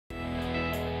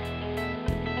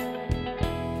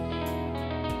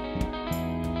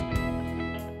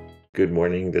Good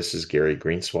morning. This is Gary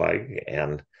Greenswag.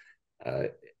 And uh,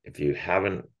 if you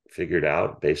haven't figured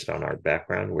out, based on our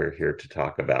background, we're here to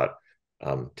talk about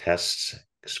tests,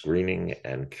 screening,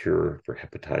 and cure for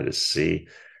hepatitis C.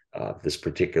 This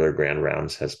particular grand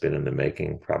rounds has been in the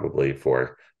making probably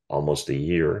for almost a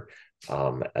year,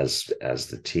 as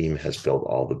the team has built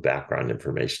all the background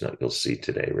information that you'll see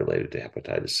today related to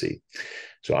hepatitis C.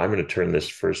 So I'm going to turn this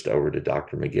first over to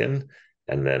Dr. McGinn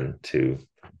and then to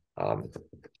um,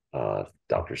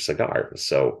 Dr. Sagar.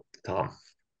 So, Tom.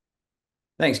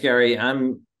 Thanks, Gary.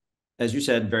 I'm, as you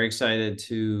said, very excited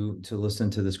to listen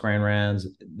to this grand rounds.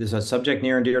 This is a subject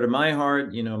near and dear to my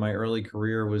heart. You know, my early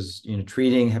career was,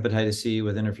 treating hepatitis C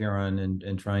with interferon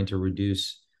and trying to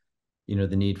reduce,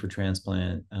 the need for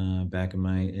transplant back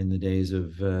in the days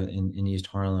of in East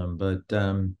Harlem. But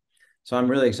so I'm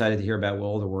really excited to hear about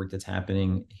all the work that's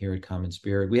happening here at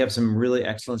CommonSpirit. We have some really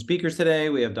excellent speakers today.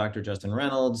 We have Dr. Justin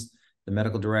Reynolds, the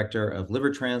medical director of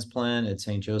liver transplant at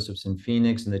St. Joseph's in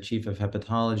Phoenix and the chief of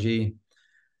hepatology.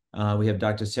 We have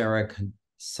Dr. Saira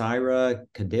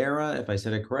Khaderi, if I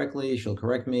said it correctly, she'll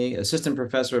correct me, assistant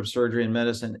professor of surgery and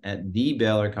medicine at the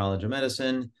Baylor College of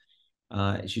Medicine.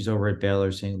 She's over at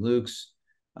Baylor St. Luke's.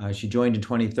 She joined in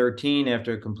 2013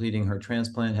 after completing her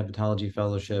transplant hepatology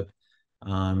fellowship.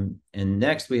 And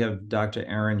next we have Dr.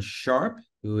 Erin Sharp,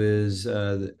 who has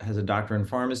a doctorate in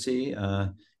pharmacy,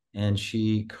 and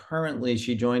she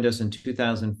joined us in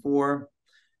 2004.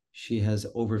 She has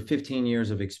over 15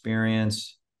 years of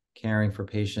experience caring for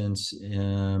patients.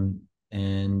 And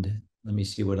let me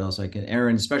see what else I can.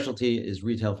 Erin's specialty is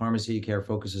retail pharmacy. Care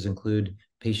focuses include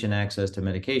patient access to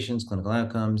medications, clinical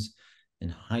outcomes,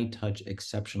 and high-touch,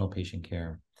 exceptional patient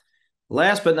care.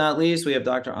 Last but not least, we have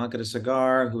Dr. Ankita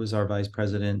Sagar, who is our Vice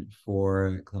President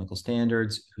for Clinical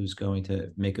Standards, who's going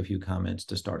to make a few comments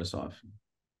to start us off.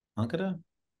 Ankita?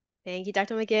 Thank you,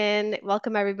 Dr. McGinn.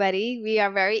 Welcome, everybody. We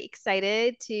are very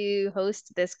excited to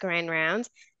host this grand round.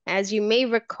 As you may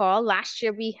recall, last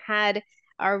year we had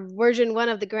our version 1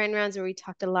 of the grand rounds where we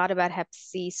talked a lot about Hep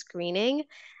C screening.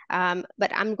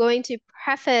 But I'm going to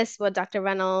preface what Dr.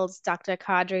 Reynolds, Dr.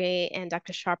 Khaderi, and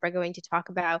Dr. Sharp are going to talk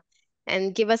about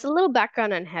and give us a little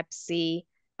background on Hep C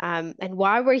and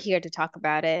why we're here to talk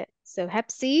about it. So Hep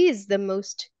C is the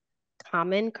most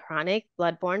common chronic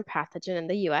bloodborne pathogen in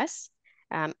the US.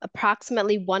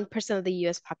 Approximately 1% of the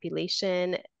US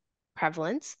population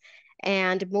prevalence.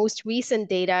 And most recent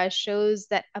data shows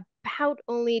that about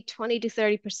only 20 to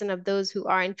 30% of those who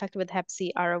are infected with Hep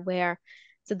C are aware.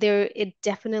 So it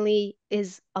definitely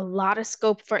is a lot of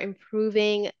scope for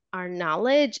improving our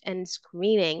knowledge and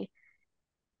screening.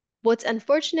 What's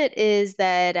unfortunate is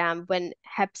that when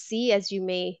Hep C, as you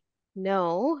may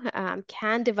know,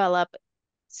 can develop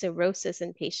cirrhosis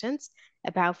in patients,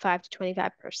 about 5 to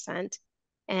 25%,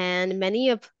 and many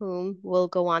of whom will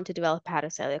go on to develop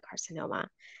hepatocellular carcinoma.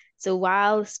 So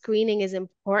while screening is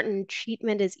important,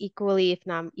 treatment is equally, if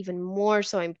not even more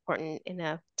so important in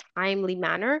a timely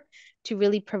manner to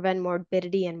really prevent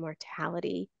morbidity and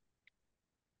mortality.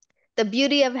 The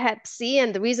beauty of Hep C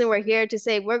and the reason we're here to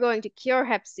say we're going to cure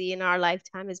Hep C in our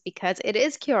lifetime is because it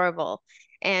is curable.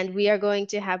 And we are going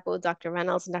to have both Dr.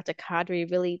 Reynolds and Dr. Khaderi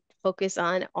really focus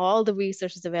on all the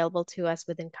resources available to us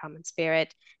within CommonSpirit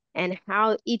and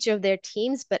how each of their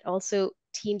teams, but also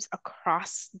teams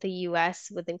across the US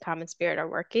within CommonSpirit are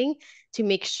working to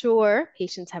make sure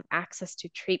patients have access to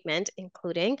treatment,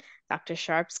 including Dr.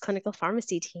 Sharp's clinical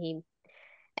pharmacy team.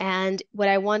 And what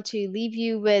I want to leave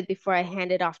you with before I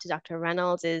hand it off to Dr.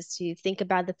 Reynolds is to think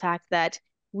about the fact that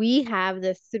we have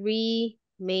the 3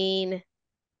 main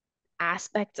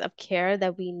aspects of care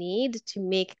that we need to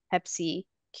make Hep C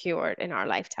cured in our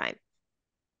lifetime.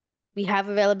 We have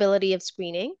availability of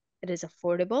screening. It is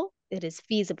affordable. It is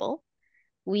feasible.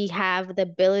 We have the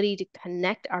ability to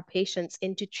connect our patients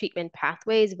into treatment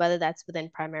pathways, whether that's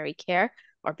within primary care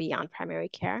or beyond primary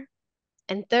care.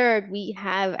 And third, we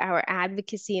have our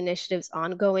advocacy initiatives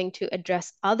ongoing to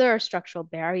address other structural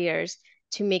barriers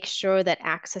to make sure that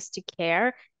access to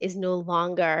care is no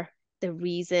longer the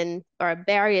reason, or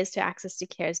barriers to access to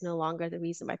care is no longer the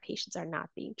reason why patients are not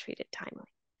being treated timely.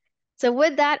 So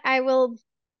with that, I will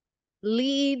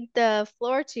lead the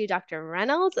floor to Dr.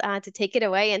 Reynolds to take it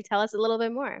away and tell us a little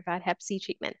bit more about Hep C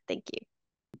treatment. Thank you.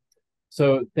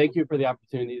 So thank you for the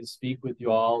opportunity to speak with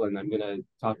you all, and I'm going to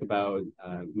talk about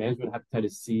management of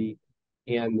hepatitis C.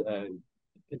 And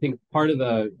I think part of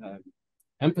the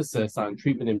emphasis on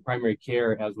treatment in primary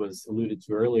care, as was alluded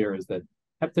to earlier, is that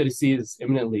hepatitis C is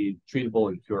imminently treatable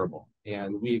and curable.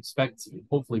 And we expect to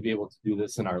hopefully be able to do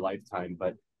this in our lifetime.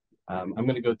 But I'm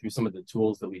going to go through some of the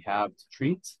tools that we have to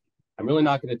treat I'm really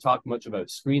not going to talk much about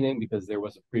screening because there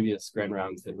was a previous grand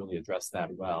rounds that really addressed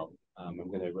that well. I'm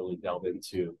going to really delve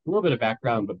into a little bit of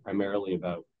background, but primarily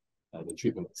about the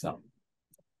treatment itself.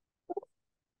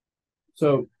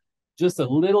 So just a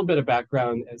little bit of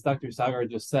background, as Dr. Sagar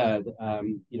just said,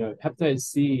 hepatitis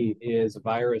C is a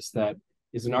virus that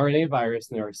is an RNA virus,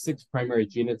 and there are 6 primary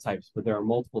genotypes, but there are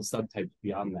multiple subtypes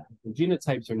beyond that. The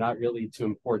genotypes are not really too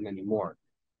important anymore,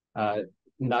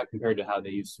 not compared to how they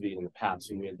used to be in the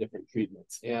past when we had different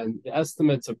treatments. And the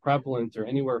estimates of prevalence are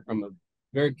anywhere from a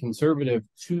very conservative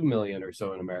 2 million or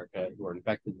so in America who are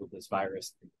infected with this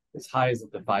virus, as high as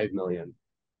up to 5 million.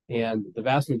 And the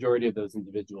vast majority of those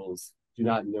individuals do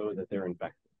not know that they're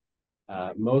infected.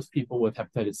 Most people with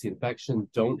hepatitis C infection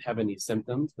don't have any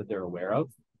symptoms that they're aware of.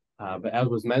 But as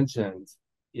was mentioned,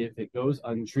 if it goes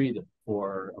untreated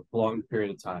for a prolonged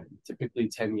period of time, typically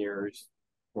 10 years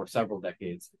or several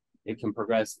decades, it can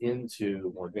progress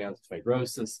into more advanced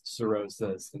fibrosis,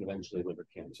 cirrhosis, and eventually liver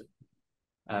cancer.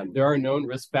 There are known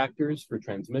risk factors for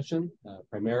transmission,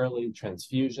 primarily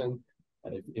transfusion.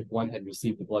 If one had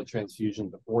received a blood transfusion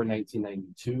before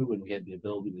 1992, when we had the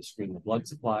ability to screen the blood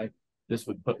supply, this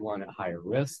would put one at higher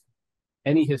risk.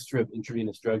 Any history of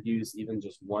intravenous drug use, even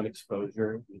just one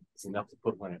exposure, is enough to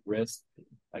put one at risk.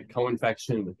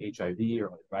 Co-infection with HIV or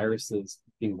other viruses,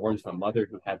 being born to a mother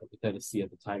who had hepatitis C at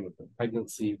the time of the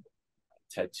pregnancy,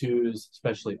 tattoos,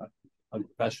 especially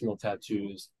unprofessional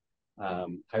tattoos,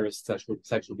 high-risk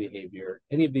sexual behavior.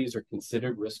 Any of these are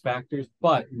considered risk factors,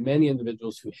 but many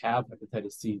individuals who have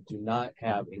hepatitis C do not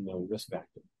have a known risk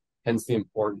factor, hence the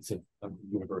importance of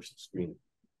universal screening.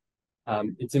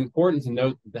 It's important to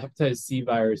note that the hepatitis C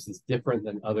virus is different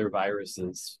than other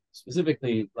viruses,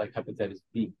 specifically like hepatitis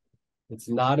B. It's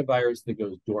not a virus that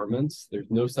goes dormant. There's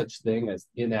no such thing as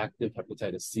inactive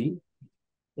hepatitis C.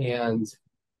 And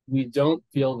we don't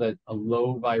feel that a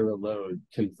low viral load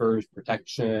confers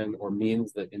protection or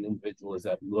means that an individual is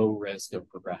at low risk of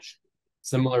progression.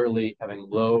 Similarly, having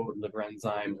low liver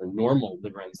enzymes or normal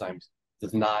liver enzymes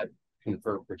does not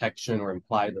confer protection or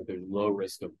imply that there's low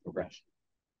risk of progression.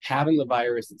 Having the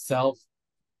virus itself,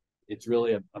 it's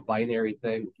really a binary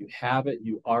thing. If you have it,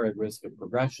 you are at risk of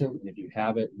progression. And if you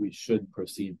have it, we should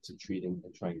proceed to treating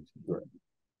and trying to cure it.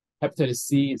 Hepatitis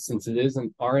C, since it is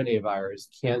an RNA virus,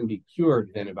 can be cured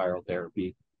with antiviral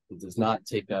therapy. It does not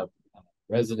take up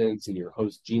residence in your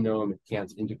host genome. It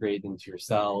can't integrate into your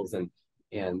cells and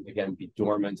again, be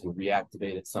dormant and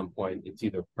reactivate at some point. It's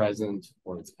either present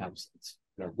or it's absent.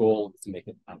 And our goal is to make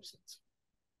it absent.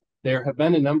 There have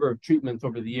been a number of treatments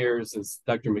over the years, as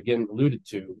Dr. McGinn alluded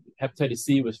to. Hepatitis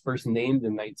C was first named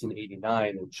in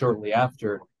 1989, and shortly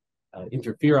after,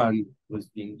 interferon was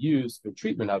being used for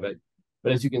treatment of it.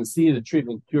 But as you can see, the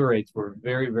treatment cure rates were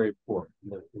very, very poor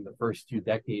in the first few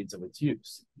decades of its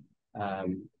use.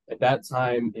 At that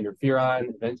time,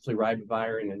 interferon, eventually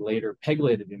ribavirin, and later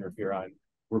pegylated interferon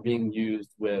were being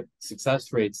used with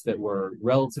success rates that were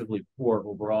relatively poor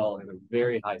overall and a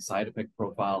very high side effect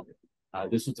profile.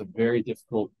 This was a very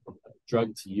difficult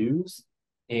drug to use,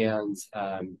 and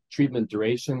treatment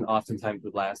duration oftentimes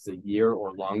would last a year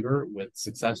or longer, with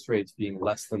success rates being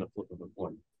less than a flip of a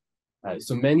coin.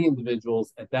 So many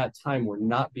individuals at that time were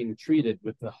not being treated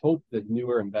with the hope that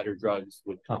newer and better drugs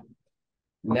would come.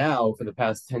 Now, for the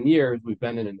past 10 years, we've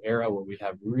been in an era where we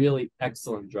have really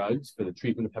excellent drugs for the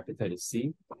treatment of hepatitis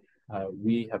C.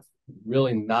 We have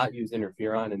really not used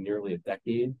interferon in nearly a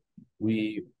decade.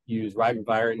 We use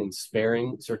ribavirin in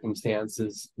sparing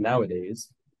circumstances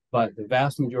nowadays, but the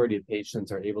vast majority of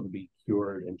patients are able to be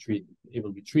cured and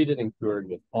treated and cured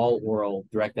with all oral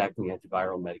direct-acting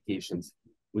antiviral medications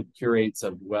with cure rates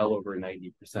of well over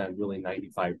 90%, really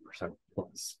 95%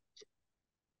 plus.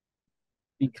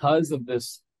 Because of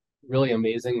this really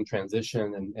amazing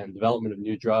transition and development of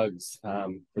new drugs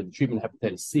for the treatment of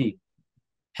hepatitis C,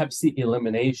 Hep C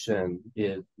elimination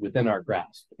is within our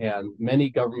grasp. And many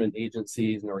government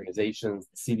agencies and organizations,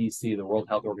 the CDC, the World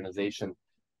Health Organization,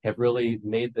 have really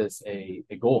made this a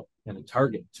goal and a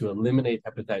target to eliminate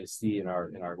hepatitis C in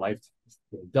our lifetimes.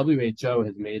 The WHO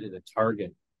has made it a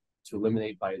target to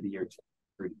eliminate by the year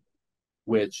 2030,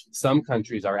 which some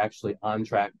countries are actually on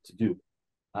track to do.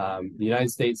 The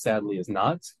United States, sadly, is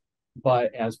not.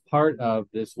 But as part of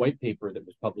this white paper that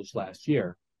was published last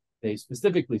year, they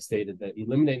specifically stated that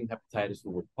eliminating hepatitis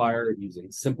will require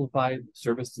using simplified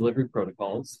service delivery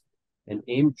protocols and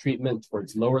aimed treatment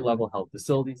towards lower-level health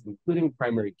facilities, including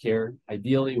primary care,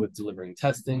 ideally with delivering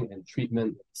testing and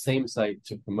treatment at the same site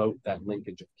to promote that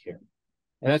linkage of care.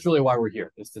 And that's really why we're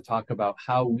here, is to talk about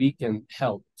how we can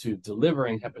help to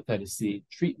delivering hepatitis C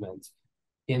treatment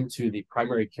into the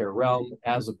primary care realm,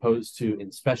 as opposed to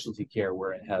in specialty care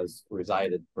where it has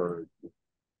resided for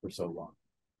so long.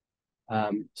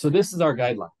 So this is our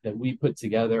guideline that we put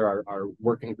together, our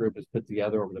working group has put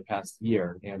together over the past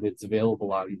year, and it's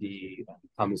available on the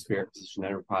CommonSpirit Physician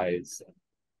Enterprise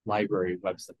library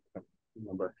website.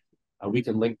 Remember, we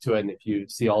can link to it, and if you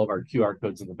see all of our QR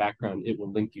codes in the background, it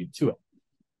will link you to it.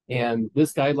 And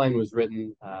this guideline was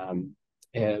written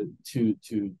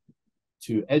to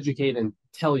educate and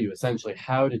tell you essentially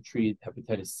how to treat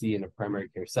hepatitis C in a primary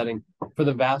care setting for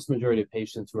the vast majority of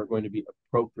patients who are going to be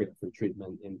appropriate for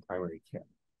treatment in primary care.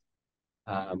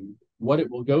 What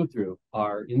it will go through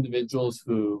are individuals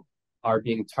who are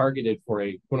being targeted for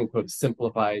a quote unquote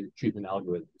simplified treatment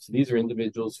algorithm. So these are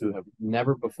individuals who have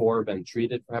never before been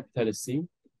treated for hepatitis C,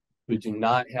 who do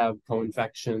not have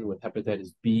co-infection with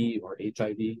hepatitis B or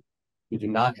HIV, who do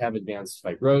not have advanced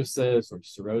fibrosis or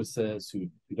cirrhosis, who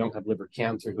don't have liver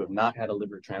cancer, who have not had a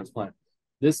liver transplant.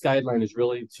 This guideline is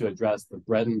really to address the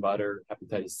bread and butter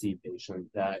hepatitis C patient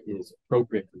that is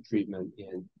appropriate for treatment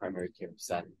in primary care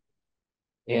setting.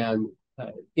 And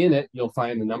in it, you'll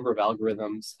find a number of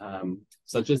algorithms,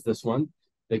 such as this one,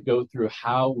 that go through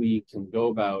how we can go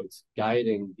about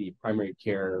guiding the primary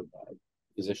care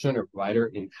physician or provider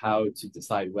in how to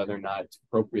decide whether or not it's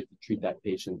appropriate to treat that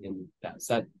patient in that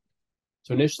setting.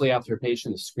 So initially, after a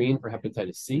patient is screened for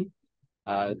hepatitis C,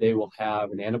 they will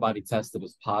have an antibody test that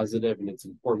is positive, and it's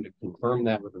important to confirm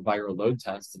that with a viral load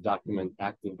test to document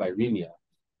active viremia.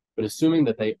 But assuming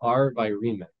that they are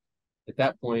viremic, at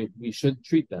that point, we should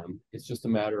treat them. It's just a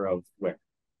matter of where.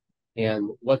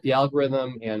 And what the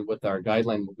algorithm and what our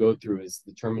guideline will go through is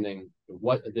determining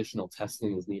what additional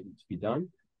testing is needed to be done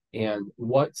and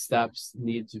what steps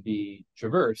need to be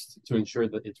traversed to ensure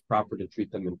that it's proper to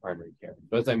treat them in primary care.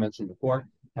 So as I mentioned before,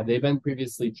 have they been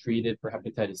previously treated for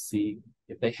hepatitis C?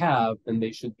 If they have, then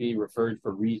they should be referred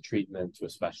for retreatment to a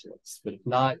specialist. But if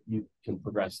not, you can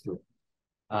progress through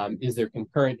it. Is there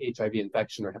concurrent HIV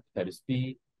infection or hepatitis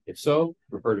B? If so,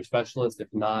 refer to a specialist.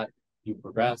 If not, you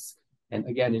progress. And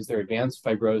again, is there advanced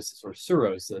fibrosis or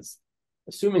cirrhosis?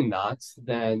 Assuming not,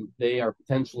 then they are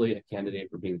potentially a candidate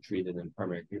for being treated in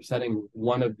primary care setting with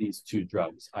one of these two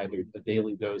drugs, either a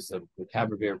daily dose of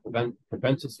glucosamine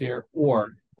preventosvir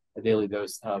or a daily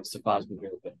dose of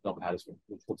sofosbuvir velpatasvir,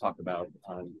 which we'll talk about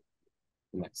on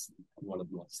one of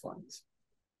the next slides.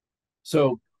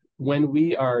 So when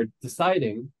we are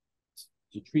deciding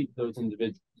to treat those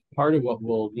individuals, part of what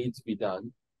will need to be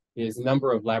done is a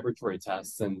number of laboratory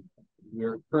tests, and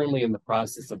we're currently in the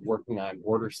process of working on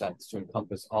order sets to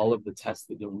encompass all of the tests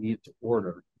that you'll need to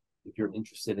order if you're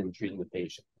interested in treating the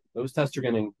patient. Those tests are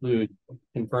going to include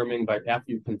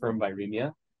after you confirm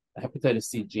viremia, a hepatitis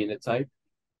C genotype,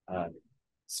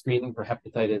 screening for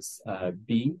hepatitis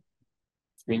B,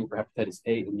 screening for hepatitis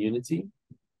A immunity,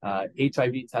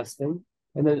 HIV testing,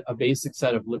 and then a basic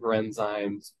set of liver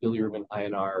enzymes, bilirubin,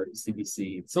 INR,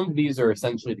 CBC. Some of these are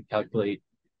essentially to calculate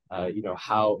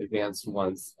how advanced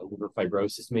one's liver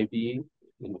fibrosis may be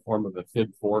in the form of a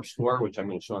FIB-4 score, which I'm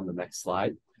going to show on the next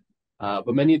slide.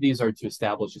 But many of these are to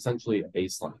establish essentially a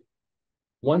baseline.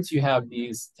 Once you have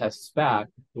these tests back,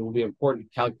 it will be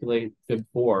important to calculate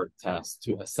FIB-4 tests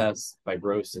to assess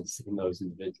fibrosis in those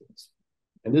individuals.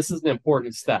 And this is an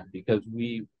important step because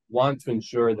we want to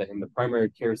ensure that in the primary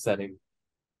care setting,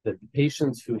 that the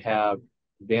patients who have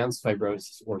advanced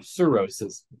fibrosis or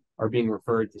cirrhosis are being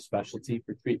referred to specialty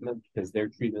for treatment because their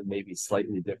treatment may be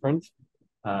slightly different.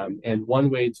 And one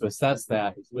way to assess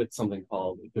that is with something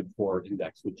called a FIB-4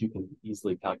 index, which you can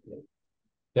easily calculate.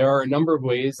 There are a number of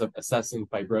ways of assessing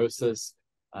fibrosis.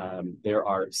 There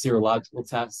are serological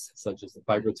tests, such as the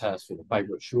FibroTest or the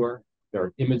FibroSure. There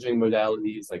are imaging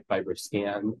modalities like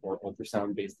FibroScan or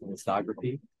ultrasound-based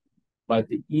elastography. But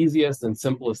the easiest and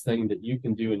simplest thing that you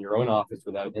can do in your own office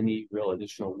without any real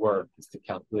additional work is to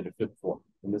calculate a FIB-4.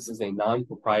 And this is a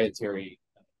non-proprietary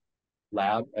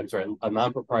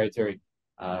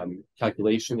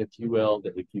calculation, if you will,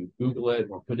 that if you Google it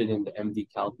or put it into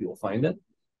MD-Calc, you will find it.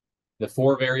 The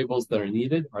 4 variables that are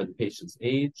needed are the patient's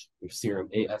age, their serum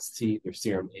AST, their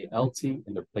serum ALT,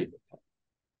 and their platelet count.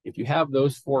 If you have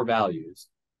those 4 values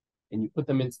and you put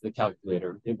them into the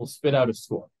calculator, it will spit out a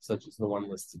score, such as the one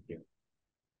listed here.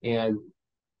 And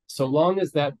so long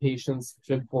as that patient's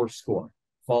FIB-4 score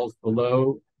falls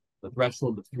below the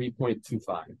threshold of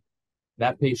 3.25,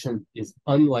 that patient is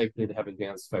unlikely to have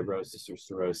advanced fibrosis or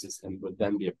cirrhosis and would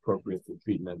then be appropriate for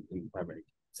treatment in the primary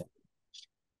care setting.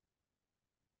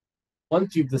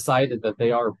 Once you've decided that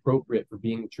they are appropriate for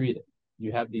being treated,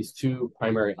 you have these 2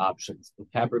 primary options,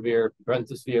 glucosamine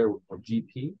preventosvir or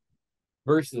GP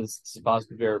versus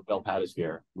sofosbuvir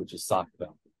velpatasvir, which is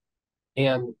SOCVEL.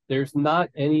 And there's not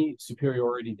any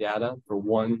superiority data for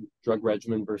one drug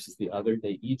regimen versus the other.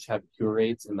 They each have cure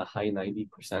rates in the high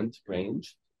 90%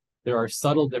 range. There are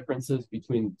subtle differences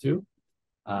between the two.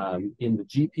 In the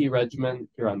GP regimen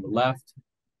here on the left,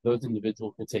 those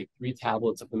individuals will take 3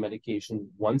 tablets of the medication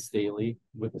once daily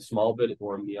with a small bit of food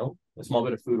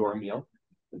or a meal.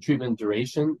 The treatment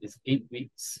duration is 8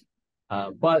 weeks,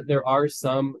 but there are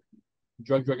some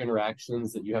drug-drug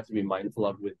interactions that you have to be mindful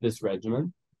of with this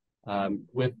regimen.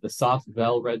 With the soft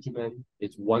vel regimen,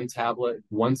 it's 1 tablet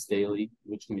once daily,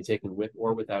 which can be taken with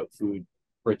or without food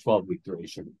for a 12-week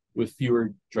duration, with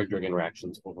fewer drug-drug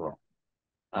interactions overall.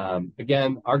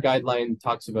 Again, our guideline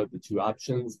talks about the 2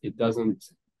 options. It doesn't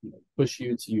push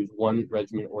you to use one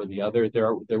regimen or the other.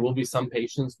 There will be some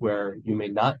patients where you may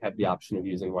not have the option of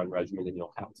using one regimen and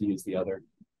you'll have to use the other.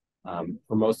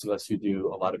 For most of us who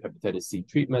do a lot of hepatitis C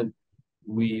treatment,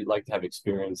 we like to have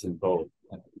experience in both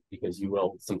because you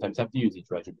will sometimes have to use each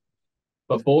regimen.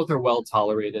 But both are well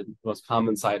tolerated. The most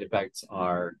common side effects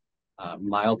are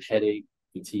mild headache,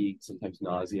 fatigue, sometimes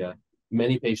nausea.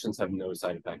 Many patients have no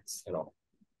side effects at all.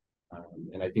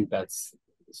 And I think that's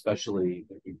especially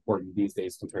important these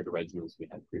days compared to regimens we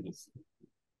had previously.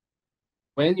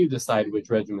 When you decide which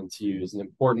regimen to use, an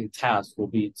important task will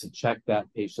be to check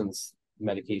that patient's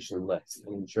medication list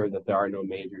and ensure that there are no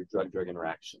major drug-drug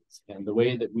interactions. And the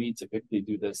way that we typically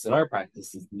do this in our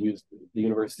practice is to use the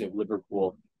University of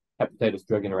Liverpool Hepatitis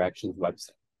Drug Interactions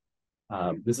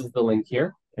website. This is the link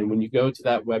here. And when you go to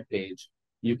that webpage,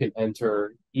 you can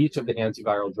enter each of the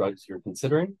antiviral drugs you're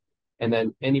considering, and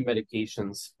then any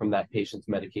medications from that patient's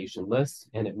medication list,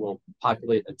 and it will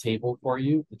populate a table for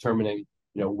you, determining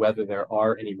whether there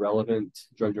are any relevant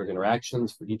drug-drug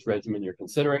interactions for each regimen you're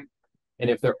considering. And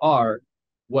if there are,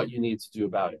 what you need to do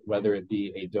about it, whether it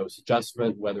be a dose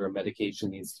adjustment, whether a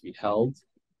medication needs to be held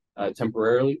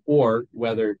temporarily, or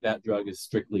whether that drug is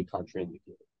strictly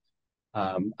contraindicated.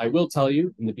 I will tell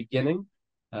you in the beginning,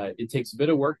 it takes a bit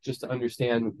of work just to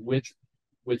understand which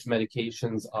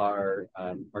medications are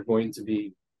going to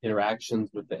be interactions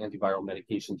with the antiviral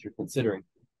medications you're considering,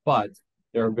 but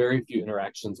there are very few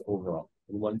interactions overall.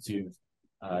 And once you've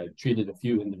treated a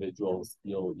few individuals,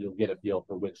 you'll get a feel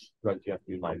for which drugs you have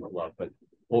to be mindful of. But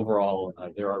overall,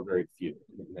 there are very few.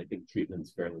 And I think treatment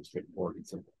is fairly straightforward and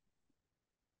simple.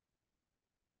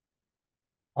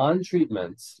 On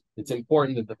treatments, it's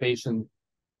important that the patient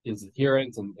is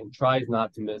adherent and tries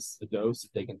not to miss a dose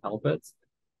if they can help it.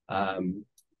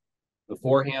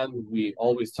 Beforehand, we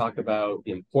always talk about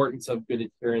the importance of good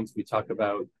adherence. We talk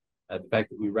about the fact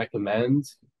that we recommend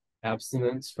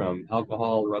abstinence from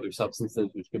alcohol or other substances,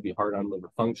 which could be hard on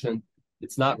liver function.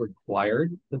 It's not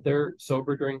required that they're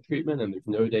sober during treatment, and there's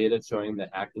no data showing that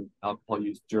active alcohol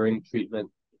use during treatment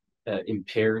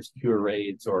impairs cure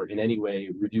rates or in any way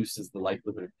reduces the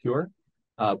likelihood of cure.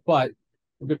 But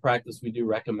for good practice, we do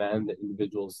recommend that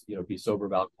individuals be sober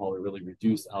of alcohol or really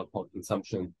reduce alcohol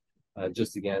consumption,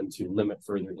 just again to limit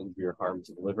further injury or harm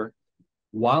to the liver.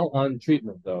 While on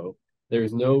treatment, though,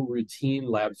 there's no routine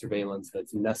lab surveillance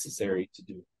that's necessary to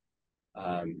do.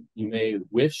 You may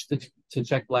wish to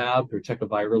check labs or check a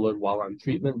viral load while on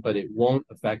treatment, but it won't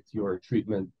affect your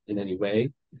treatment in any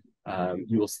way.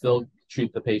 You will still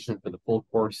treat the patient for the full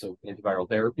course of antiviral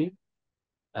therapy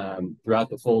throughout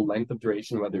the full length of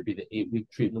duration, whether it be the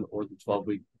 8-week treatment or the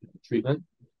 12-week treatment.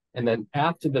 And then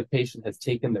after the patient has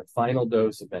taken their final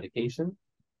dose of medication,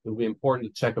 it will be important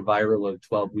to check a viral load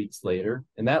 12 weeks later.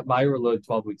 And that viral load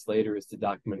 12 weeks later is to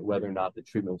document whether or not the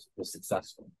treatment was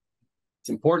successful. It's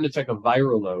important to check a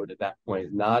viral load at that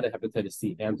point, not a hepatitis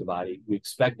C antibody. We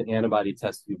expect the antibody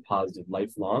test to be positive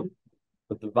lifelong,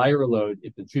 but the viral load,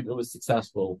 if the treatment was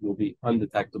successful, will be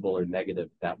undetectable or negative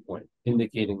at that point,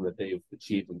 indicating that they've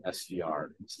achieved an SVR,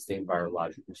 sustained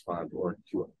virologic response, or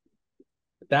cure.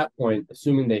 At that point,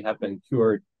 assuming they have been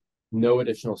cured, no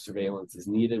additional surveillance is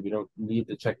needed. We don't need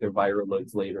to check their viral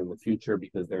loads later in the future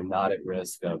because they're not at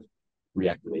risk of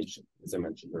reactivation, as I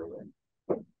mentioned earlier.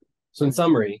 So in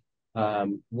summary,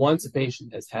 once a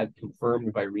patient has had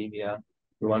confirmed viremia,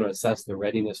 we want to assess their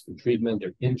readiness for treatment,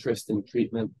 their interest in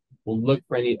treatment. We'll look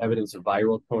for any evidence of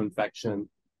viral co-infection,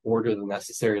 order the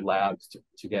necessary labs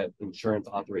to get insurance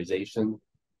authorization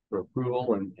for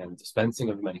approval and dispensing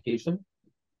of the medication.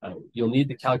 You'll need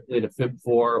to calculate a FIB4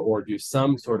 or do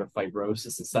some sort of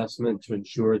fibrosis assessment to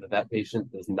ensure that that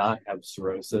patient does not have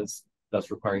cirrhosis, thus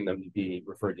requiring them to be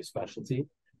referred to specialty.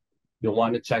 You'll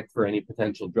want to check for any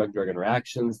potential drug-drug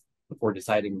interactions before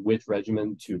deciding which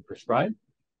regimen to prescribe.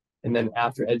 And then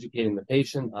after educating the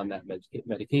patient on that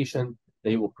medication,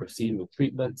 they will proceed with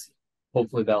treatment.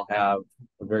 Hopefully they'll have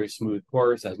a very smooth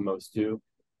course, as most do,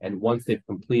 And once they've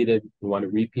completed, we want to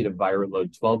repeat a viral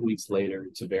load 12 weeks later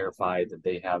to verify that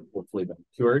they have hopefully been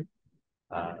cured,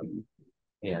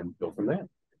 and go from there.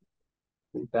 I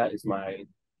think that is my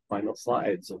final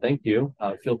slide. So thank you.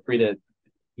 Feel free to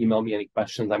email me any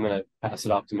questions. I'm going to pass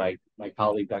it off to my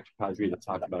colleague, Dr. Khaderi, to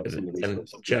talk about some of these.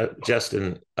 And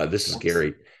Justin, this is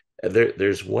Gary.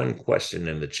 There's one question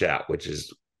in the chat which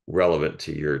is relevant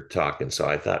to your talk, and so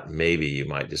I thought maybe you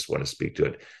might just want to speak to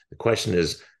it. The question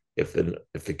is, if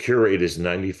the cure rate is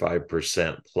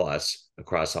 95% plus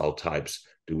across all types,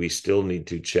 do we still need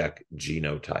to check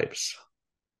genotypes?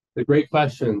 A great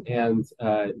question, and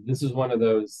this is one of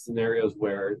those scenarios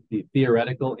where the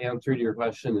theoretical answer to your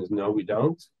question is no, we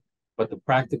don't. But the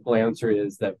practical answer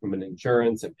is that from an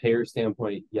insurance and payer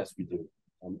standpoint, yes, we do.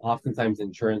 Oftentimes,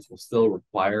 insurance will still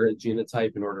require a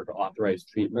genotype in order to authorize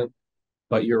treatment.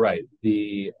 But you're right,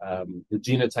 the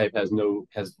genotype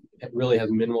really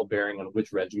has minimal bearing on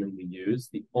which regimen we use.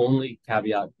 The only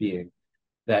caveat being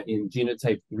that in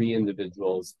genotype 3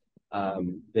 individuals,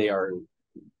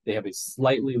 they have a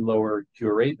slightly lower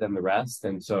cure rate than the rest.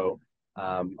 And so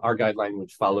our guideline,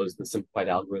 which follows the simplified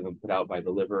algorithm put out by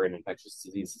the liver and infectious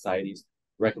disease societies,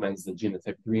 recommends that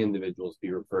genotype 3 individuals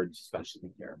be referred to specialty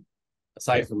care.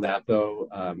 Aside from that, though,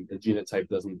 the genotype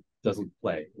doesn't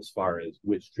play as far as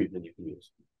which treatment you can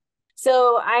use.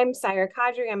 So I'm Saira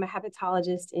Khaderi. I'm a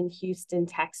hepatologist in Houston,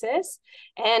 Texas.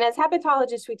 And as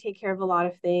hepatologists, we take care of a lot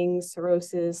of things: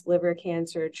 cirrhosis, liver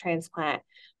cancer, transplant.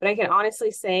 But I can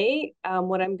honestly say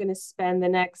what I'm going to spend the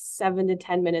next 7 to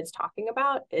 10 minutes talking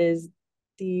about is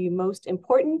the most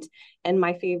important and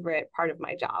my favorite part of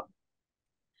my job.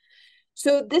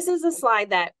 So this is a slide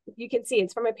that you can see.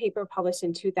 It's from a paper published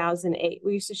in 2008.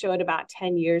 We used to show it about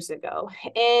 10 years ago.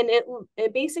 And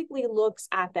it basically looks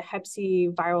at the Hep C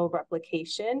viral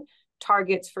replication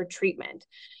targets for treatment.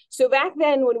 So back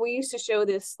then, when we used to show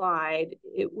this slide,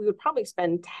 we would probably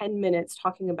spend 10 minutes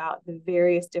talking about the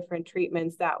various different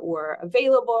treatments that were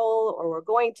available or were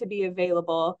going to be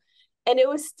available. And it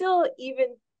was still,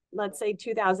 even, let's say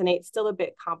 2008, still a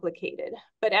bit complicated.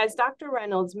 But as Dr.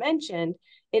 Reynolds mentioned,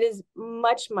 it is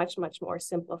much, much, much more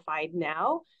simplified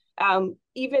now.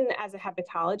 Even as a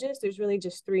hepatologist, there's really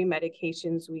just 3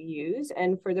 medications we use.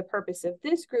 And for the purpose of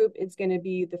this group, it's going to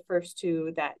be the first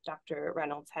 2 that Dr.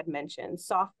 Reynolds had mentioned: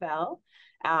 Sofvel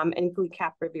and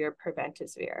glecaprevir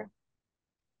preventosvir.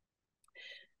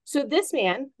 So this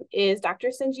man is Dr.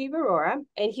 Sanjeev Arora,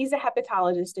 and he's a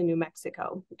hepatologist in New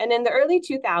Mexico. And in the early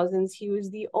 2000s, he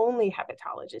was the only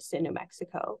hepatologist in New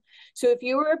Mexico. So if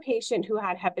you were a patient who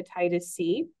had hepatitis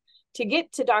C, to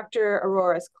get to Dr.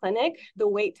 Arora's clinic, the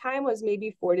wait time was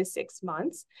maybe 4 to 6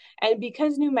 months. And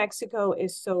because New Mexico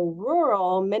is so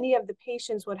rural, many of the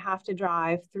patients would have to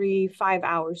drive 3-5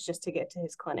 hours just to get to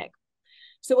his clinic.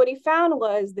 So what he found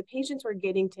was the patients were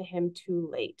getting to him too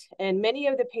late. And many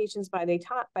of the patients, by the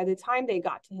time they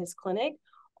got to his clinic,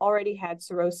 already had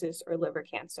cirrhosis or liver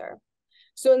cancer.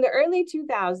 So in the early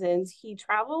 2000s, he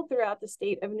traveled throughout the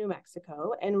state of New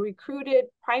Mexico and recruited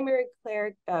primary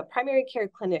care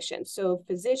clinicians, so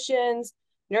physicians,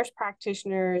 nurse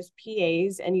practitioners,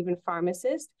 PAs, and even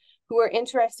pharmacists who were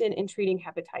interested in treating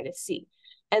hepatitis C.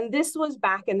 And this was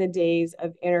back in the days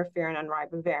of interferon and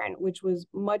ribavirin, which was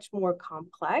much more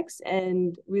complex,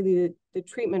 and really the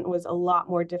treatment was a lot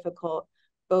more difficult,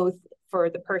 both for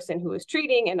the person who was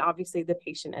treating and obviously the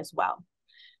patient as well.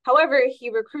 However, he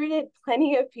recruited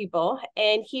plenty of people,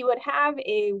 and he would have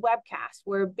a webcast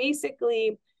where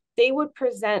basically they would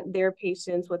present their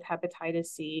patients with hepatitis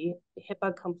C,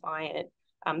 HIPAA compliant.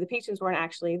 The patients weren't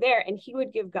actually there, and he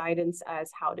would give guidance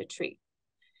as how to treat.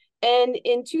 And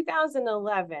in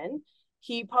 2011,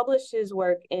 he published his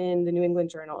work in the New England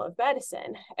Journal of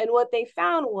Medicine. And what they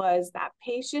found was that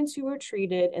patients who were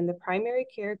treated in the primary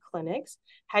care clinics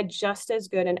had just as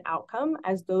good an outcome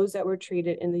as those that were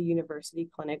treated in the university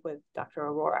clinic with Dr.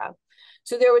 Arora.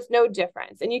 So there was no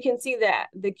difference. And you can see that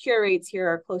the cure rates here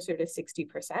are closer to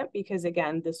 60% because,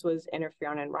 again, this was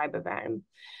interferon and ribavirin.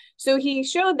 So he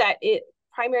showed that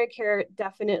primary care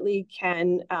definitely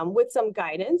can, with some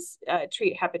guidance,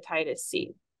 treat hepatitis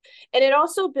C. And it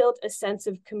also built a sense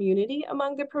of community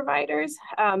among the providers.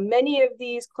 Many of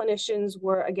these clinicians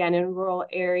were, again, in rural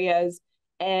areas.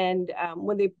 And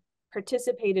when they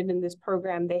participated in this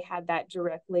program, they had that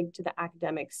direct link to the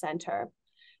academic center.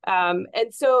 And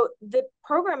so the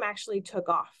program actually took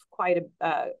off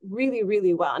really,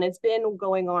 really well. And it's been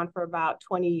going on for about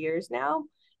 20 years now.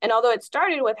 And although it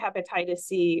started with hepatitis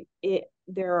C,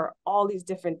 there are all these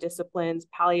different disciplines: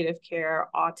 palliative care,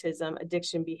 autism,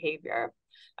 addiction behavior.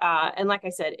 And like I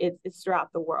said, it's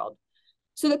throughout the world.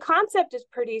 So the concept is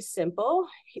pretty simple.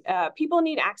 People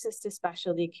need access to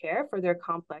specialty care for their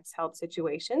complex health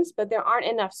situations, but there aren't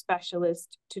enough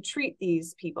specialists to treat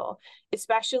these people,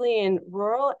 especially in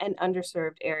rural and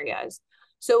underserved areas.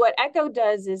 So what ECHO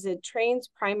does is it trains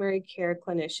primary care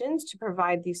clinicians to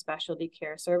provide these specialty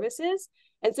care services.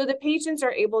 And so the patients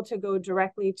are able to go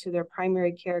directly to their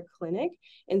primary care clinic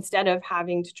instead of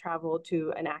having to travel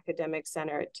to an academic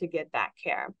center to get that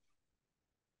care.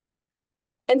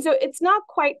 And so it's not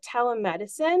quite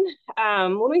telemedicine.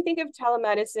 When we think of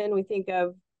telemedicine, we think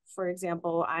of, for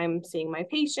example, I'm seeing my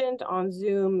patient on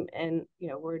Zoom and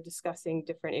we're discussing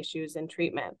different issues and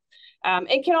treatment.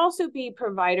 It can also be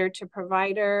provider to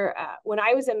provider. When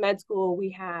I was in med school,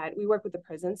 we worked with the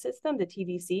prison system, the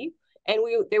TDC, and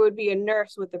there would be a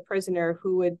nurse with the prisoner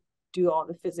who would do all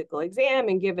the physical exam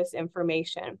and give us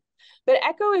information. But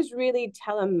ECHO is really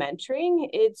telementoring.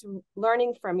 It's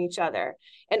learning from each other.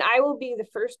 And I will be the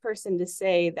first person to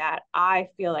say that I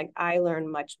feel like I learn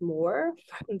much more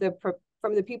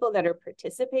from the people that are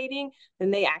participating than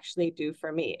they actually do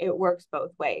for me. It works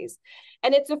both ways.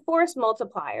 And it's a force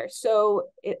multiplier. So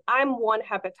I'm one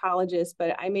hepatologist,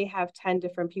 but I may have 10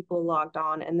 different people logged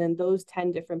on, and then those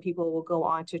 10 different people will go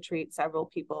on to treat several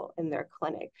people in their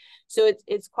clinic. So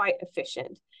it's quite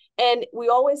efficient. And we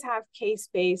always have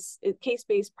case-based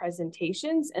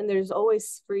presentations, and there's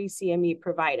always free CME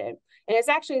provided. And it's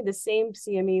actually the same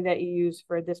CME that you use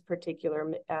for this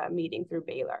particular meeting through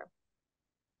Baylor.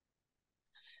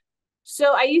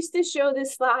 So I used to show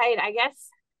this slide, I guess,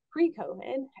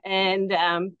 pre-COVID,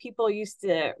 and people used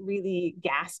to really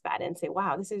gasp at it and say,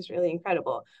 wow, this is really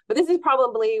incredible. But this is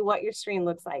probably what your screen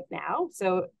looks like now.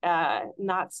 So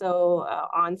not so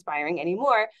awe-inspiring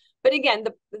anymore. But again,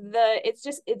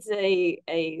 it's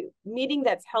a meeting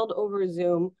that's held over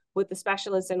Zoom with the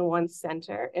specialists in one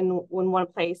center, in one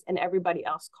place, and everybody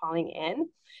else calling in.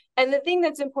 And the thing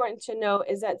that's important to know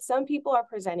is that some people are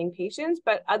presenting patients,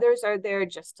 but others are there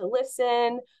just to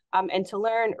listen and to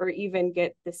learn or even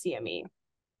get the CME.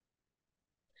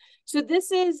 So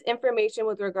this is information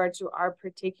with regard to our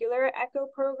particular ECHO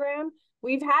program.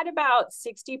 We've had about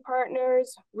 60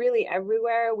 partners really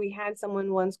everywhere. We had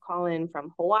someone once call in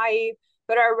from Hawaii,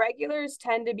 but our regulars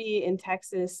tend to be in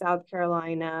Texas, South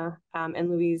Carolina, and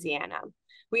Louisiana.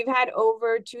 We've had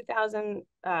over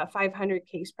 2,500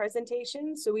 case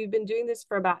presentations. So we've been doing this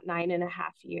for about 9.5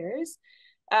 years.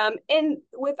 And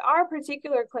with our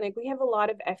particular clinic, we have a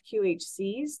lot of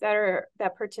FQHCs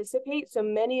that participate. So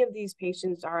many of these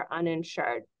patients are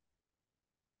uninsured.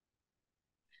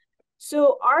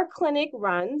 So our clinic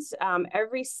runs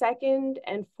every second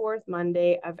and fourth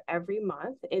Monday of every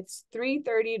month. It's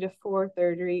 3:30 to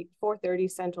 4:30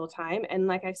 Central Time. And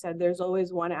like I said, there's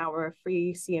always 1 hour of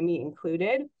free CME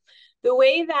included. The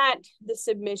way that the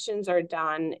submissions are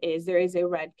done is there is a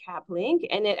red cap link,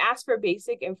 and it asks for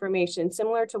basic information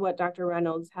similar to what Dr.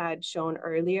 Reynolds had shown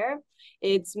earlier.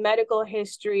 It's medical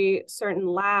history, certain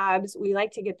labs. We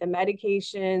like to get the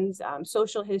medications,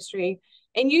 social history.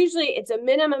 And usually it's a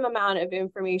minimum amount of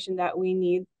information that we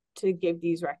need to give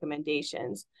these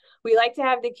recommendations. We like to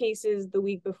have the cases the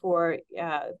week before,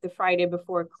 the Friday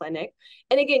before clinic.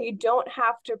 And again, you don't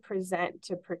have to present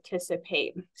to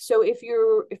participate. So if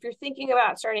you're thinking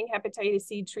about starting hepatitis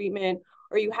C treatment,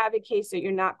 or you have a case that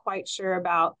you're not quite sure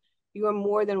about, you are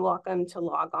more than welcome to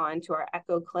log on to our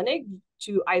ECHO clinic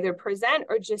to either present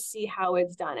or just see how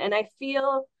it's done. And I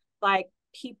feel like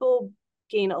people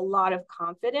gain a lot of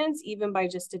confidence even by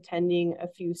just attending a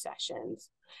few sessions.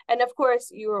 And of course,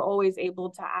 you are always able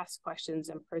to ask questions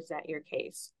and present your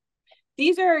case.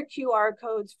 These are QR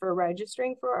codes for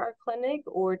registering for our clinic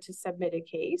or to submit a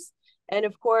case. And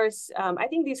of course, I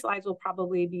think these slides will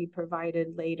probably be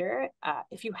provided later.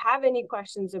 If you have any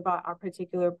questions about our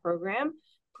particular program,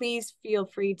 please feel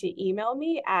free to email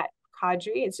me at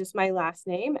Khaderi, it's just my last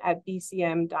name, at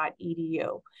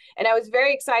bcm.edu. And I was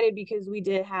very excited because we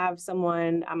did have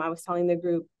someone, I was telling the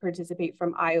group, participate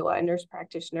from Iowa, a nurse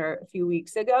practitioner, a few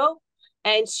weeks ago.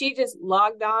 And she just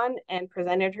logged on and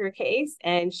presented her case,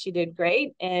 and she did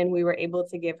great. And we were able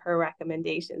to give her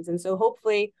recommendations. And so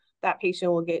hopefully that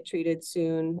patient will get treated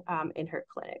soon in her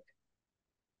clinic.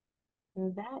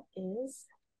 And that is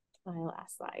my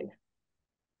last slide.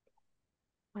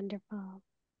 Wonderful.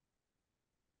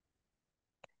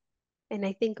 And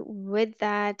I think with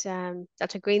that,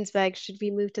 Dr. Greensberg, should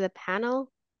we move to the panel?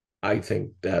 I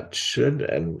think that should.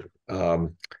 And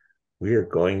we are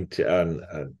going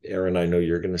to, Erin, I know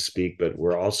you're going to speak, but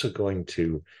we're also going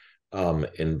to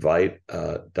invite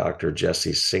Dr.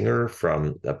 Jesse Singer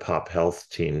from the Pop Health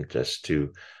team just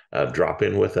to drop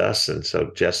in with us. And so,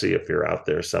 Jesse, if you're out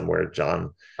there somewhere,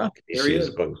 John, there he is,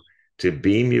 going to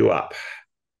beam you up.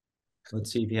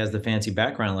 Let's see if he has the fancy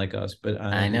background like us. But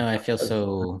I know I feel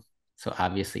so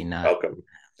obviously not. Welcome.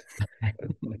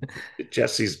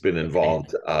 Jesse's been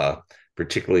involved,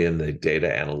 particularly in the data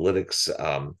analytics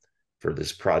for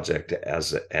this project,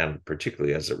 and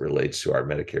particularly as it relates to our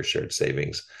Medicare shared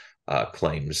savings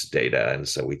claims data. And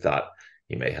so we thought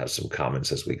he may have some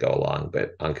comments as we go along.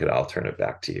 But Ankita, I'll turn it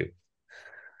back to you.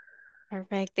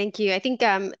 Perfect. Thank you. I think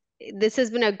this has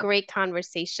been a great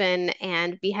conversation,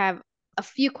 and we have a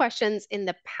few questions in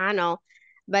the panel.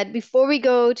 But before we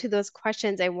go to those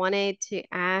questions, I wanted to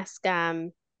ask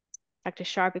Dr.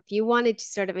 Sharp, if you wanted to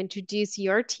sort of introduce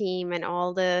your team and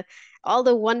all the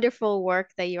wonderful work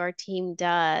that your team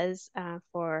does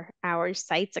for our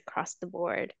sites across the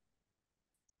board.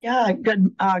 Yeah,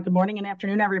 good morning and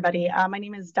afternoon, everybody. My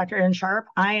name is Dr. Erin Sharp.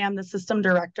 I am the System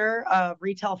Director of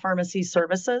Retail Pharmacy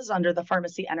Services under the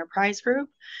Pharmacy Enterprise Group.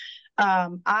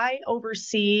 I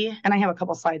oversee, and I have a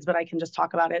couple slides, but I can just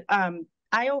talk about it.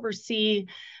 I oversee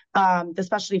the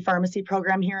specialty pharmacy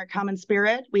program here at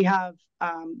CommonSpirit. We have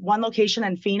one location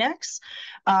in Phoenix,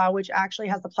 which actually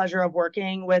has the pleasure of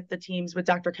working with the teams with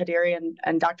Dr. Khaderi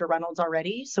and Dr. Reynolds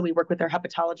already. So we work with their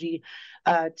hepatology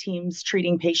teams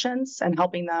treating patients and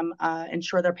helping them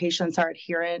ensure their patients are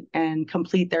adherent and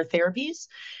complete their therapies.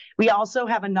 We also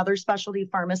have another specialty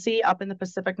pharmacy up in the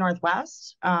Pacific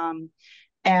Northwest,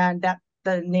 and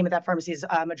the name of that pharmacy is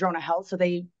Madrona Health. So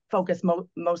they focus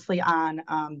mostly on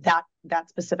that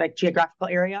specific geographical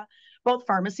area. Both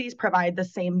pharmacies provide the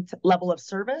same level of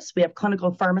service. We have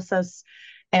clinical pharmacists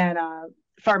and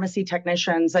pharmacy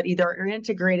technicians that either are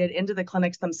integrated into the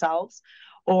clinics themselves,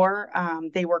 or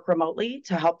they work remotely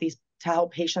to help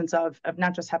patients of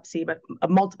not just Hep C, but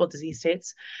of multiple disease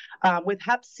states. With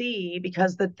Hep C,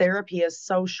 because the therapy is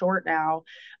so short now,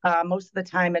 most of the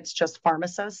time it's just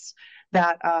pharmacists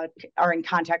that are in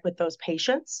contact with those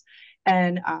patients.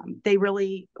 And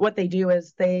what they do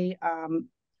is they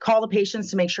call the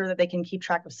patients to make sure that they can keep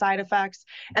track of side effects.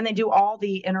 And they do all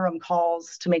the interim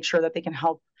calls to make sure that they can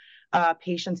help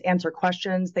patients answer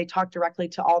questions. They talk directly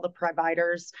to all the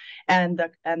providers and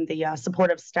the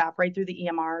supportive staff right through the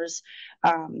EMRs.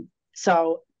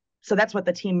 So that's what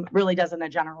the team really does in a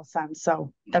general sense.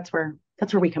 So that's where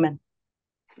we come in.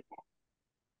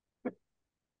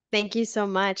 Thank you so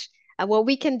much. What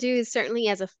we can do is certainly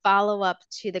as a follow-up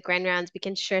to the grand rounds, we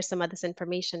can share some of this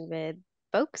information with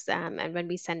folks and when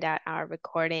we send out our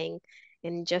recording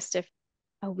in just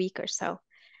a week or so.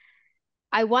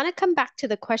 I want to come back to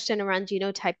the question around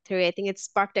genotype 3. I think it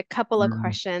sparked a couple of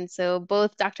questions. So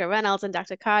both Dr. Reynolds and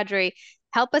Dr. Khaderi,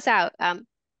 help us out.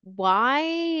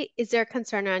 Why is there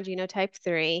concern around genotype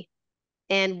 3?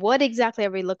 And what exactly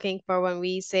are we looking for when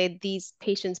we say these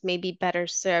patients may be better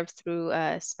served through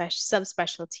a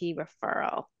subspecialty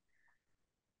referral?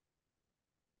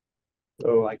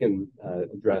 So I can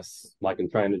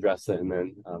try and address it, and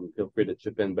then feel free to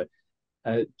chip in. But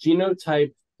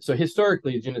genotype, so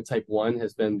historically, genotype 1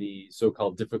 has been the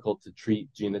so-called difficult to treat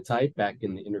genotype back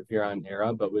in the interferon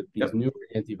era. But with these newer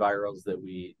antivirals that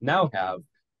we now have,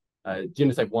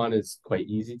 genotype 1 is quite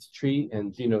easy to treat,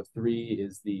 and geno 3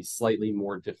 is the slightly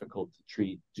more difficult to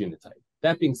treat genotype.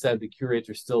 That being said, the cure rates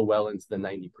are still well into the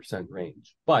 90%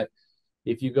 range. But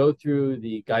if you go through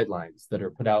the guidelines that are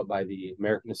put out by the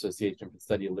American Association for the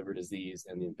Study of Liver Disease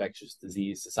and the Infectious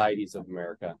Disease Societies of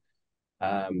America,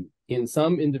 in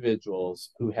some individuals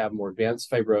who have more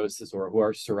advanced fibrosis or who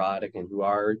are cirrhotic and who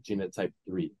are genotype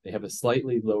 3, they have a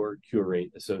slightly lower cure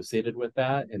rate associated with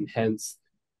that, and hence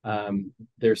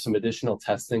there's some additional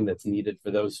testing that's needed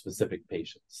for those specific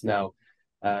patients. Now,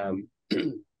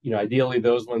 ideally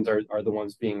those ones are the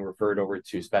ones being referred over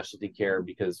to specialty care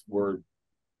because we're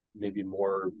maybe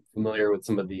more familiar with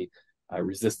some of the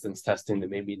resistance testing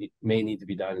that may need to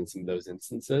be done in some of those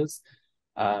instances.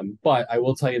 But I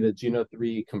will tell you that geno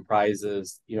 3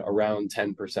 comprises around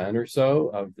 10% or so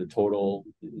of the total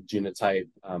genotype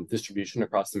distribution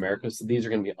across America. So these are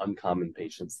going to be uncommon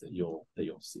patients that you'll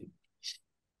see.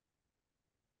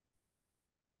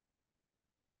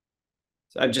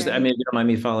 So if you don't mind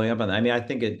me following up on that. I mean, I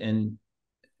think it, and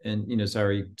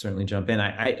sorry, certainly jump in.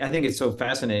 I think it's so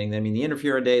fascinating. I mean, the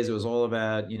interferon days, it was all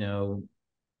about,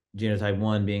 genotype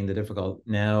 1 being the difficult.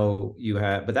 Now you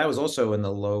have, but that was also in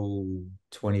the low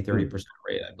 20-30%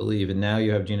 rate, I believe. And now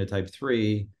you have genotype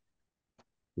 3,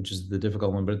 which is the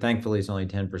difficult one, but thankfully it's only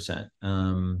 10%.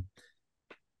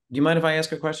 Do you mind if I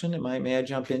ask a question? May I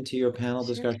jump into your panel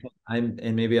discussion?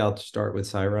 And maybe I'll start with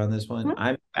Saira on this one.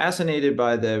 I'm fascinated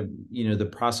by the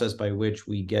process by which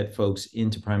we get folks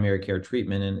into primary care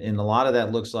treatment. And a lot of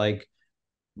that looks like,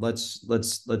 let's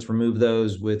remove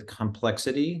those with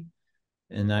complexity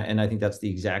And I think that's the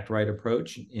exact right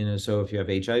approach. So if you have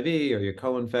HIV or you're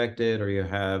co-infected or you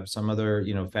have some other,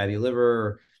 fatty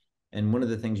liver, and one of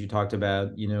the things you talked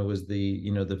about, was the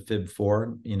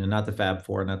FIB4, not the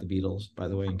Fab4, not the Beatles, by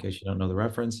the way, in case you don't know the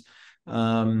reference.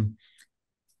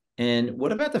 And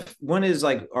what about the one is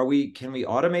like, can we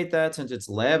automate that since it's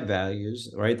lab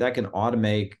values, right? That can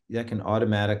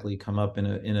automatically come up in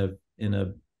a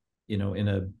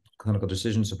clinical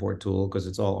decision support tool because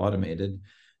it's all automated.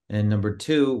 And number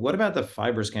two, what about the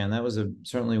FibroScan? That was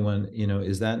certainly one,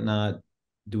 is that not,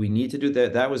 do we need to do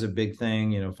that? That was a big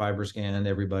thing, FibroScan,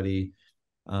 everybody.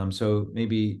 So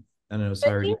maybe, I don't know,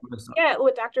 Saira. Yeah,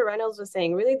 what Dr. Reynolds was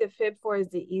saying, really the FIB4 is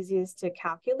the easiest to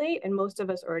calculate, and most of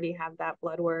us already have that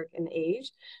blood work and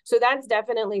age. So that's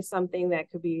definitely something that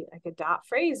could be like a dot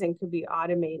phrase and could be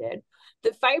automated.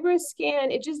 The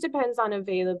FibroScan, it just depends on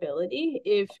availability.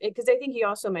 Because I think he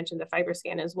also mentioned the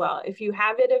FibroScan as well. If you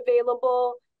have it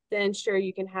available, then sure,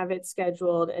 you can have it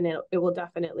scheduled and it will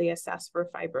definitely assess for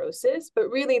fibrosis. But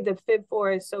really the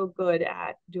FIB4 is so good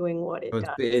at doing what it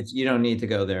does. You don't need to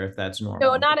go there if that's normal.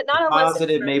 No, not unless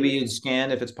positive, maybe you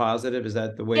scan if it's positive. Is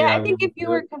that the way? Yeah, I think if you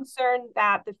were concerned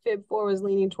that the FIB4 was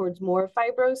leaning towards more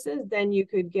fibrosis, then you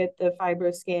could get the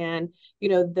FibroScan,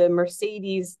 the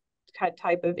Mercedes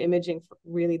type of imaging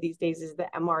really these days is the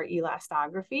MR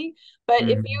elastography. But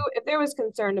if there was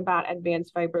concern about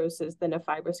advanced fibrosis, then a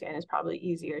FibroScan is probably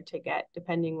easier to get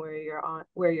depending where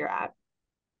you're at.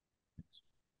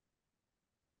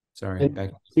 Sorry.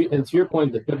 And to your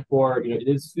point, the FIB4, it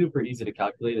is super easy to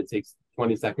calculate. It takes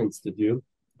 20 seconds to do,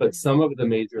 but some of the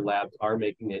major labs are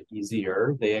making it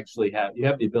easier. They actually have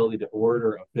the ability to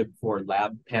order a FIB4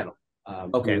 lab panel.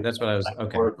 Okay, that's what I was.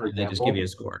 Okay, they just give you a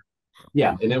score.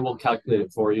 Yeah, and it will calculate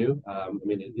it for you.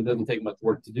 It doesn't take much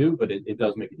work to do, but it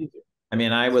does make it easier.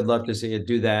 I would love to see it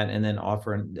do that and then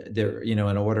offer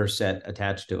an order set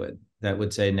attached to it that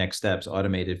would say next steps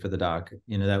automated for the doc.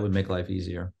 That would make life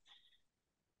easier.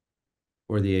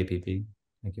 Or the APP.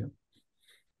 Thank you.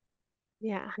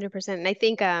 Yeah, 100%. And I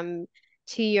think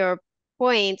to your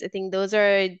point, I think those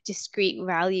are discrete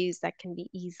values that can be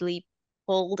easily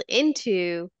pulled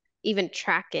into even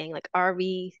tracking. Like, are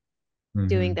we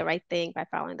doing the right thing by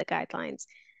following the guidelines?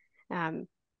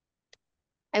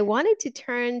 I wanted to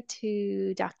turn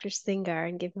to Dr. Singer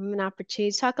and give him an opportunity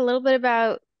to talk a little bit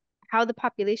about how the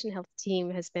population health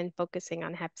team has been focusing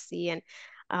on Hep C and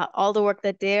all the work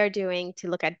that they're doing to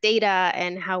look at data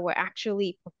and how we're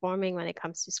actually performing when it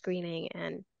comes to screening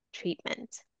and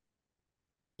treatment.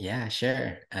 Yeah,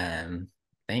 sure.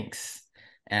 Thanks.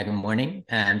 Good morning.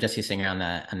 I'm Jesse Singer on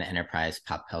the Enterprise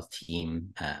Pop Health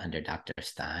team under Dr.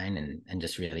 Stine, and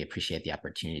just really appreciate the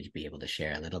opportunity to be able to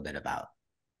share a little bit about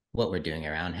what we're doing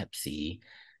around Hep C.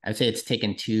 I would say it's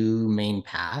taken two main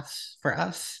paths for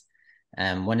us.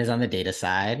 One is on the data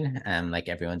side, like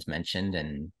everyone's mentioned,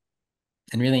 and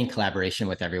really in collaboration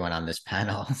with everyone on this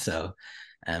panel. So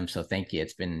thank you.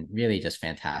 It's been really just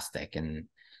fantastic. And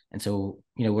so,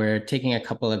 we're taking a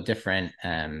couple of different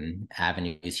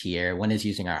avenues here. One is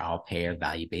using our all-payer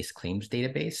value-based claims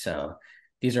database. So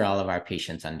these are all of our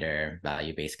patients under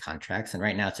value-based contracts. And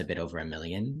right now it's a bit over 1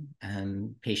 million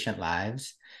patient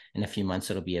lives. In a few months,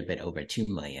 it'll be a bit over 2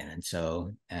 million. And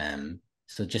so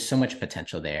just so much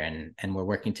potential there. And we're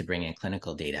working to bring in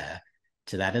clinical data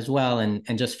to that as well.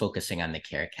 And just focusing on the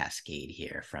care cascade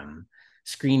here from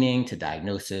screening to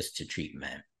diagnosis to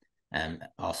treatment.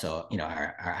 Also,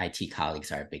 our IT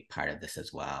colleagues are a big part of this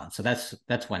as well. So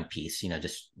that's one piece,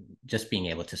 just being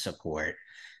able to support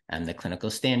the clinical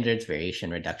standards,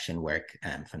 variation reduction work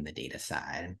from the data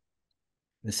side.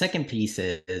 The second piece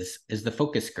is the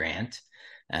Focus Grant.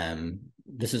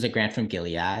 This is a grant from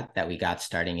Gilead that we got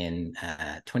starting in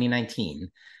 2019.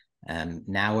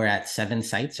 Now we're at 7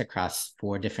 sites across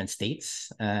 4 different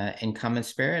states in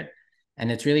CommonSpirit. And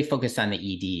it's really focused on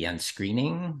the ED, on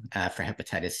screening for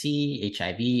hepatitis C,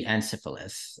 HIV, and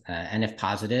syphilis. And if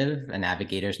positive, a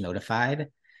navigator is notified,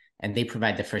 and they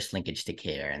provide the first linkage to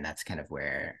care. And that's kind of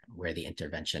where the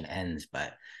intervention ends.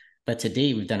 But to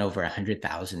date, we've done over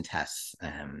 100,000 tests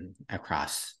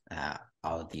across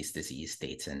all of these disease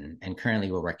states. And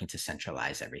currently, we're working to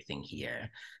centralize everything here.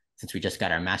 Since we just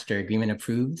got our master agreement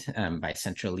approved by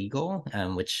Central Legal,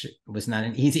 which was not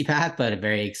an easy path, but a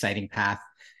very exciting path.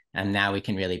 And now we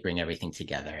can really bring everything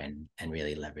together and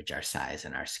really leverage our size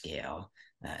and our scale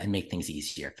and make things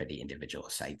easier for the individual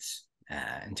sites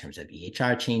in terms of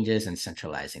EHR changes and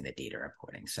centralizing the data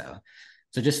reporting. So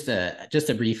just a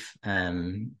brief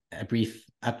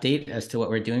update as to what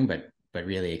we're doing, but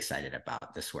really excited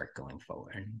about this work going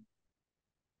forward.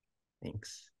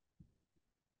 Thanks.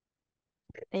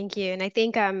 Thank you. And I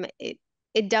think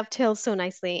it dovetails so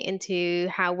nicely into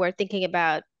how we're thinking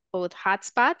about both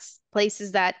hotspots,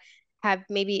 places that have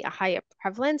maybe a higher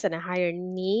prevalence and a higher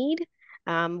need,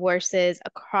 versus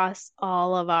across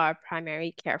all of our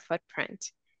primary care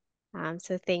footprint.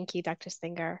 So thank you, Dr.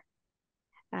 Stinger.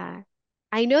 Uh,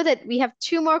 I know that we have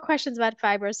two more questions about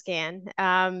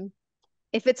FibroScan.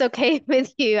 If it's okay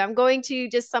with you, I'm going to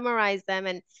just summarize them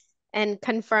and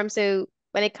confirm. So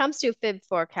when it comes to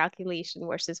FIB4 calculation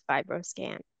versus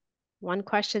FibroScan, one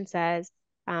question says,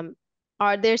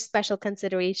 are there special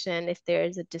consideration if there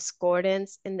is a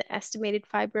discordance in the estimated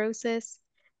fibrosis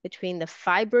between the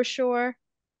FibroSure,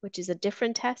 which is a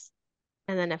different test,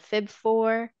 and then a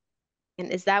FIB4?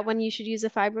 And is that when you should use a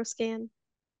FibroScan?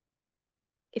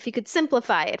 If you could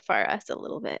simplify it for us a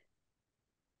little bit.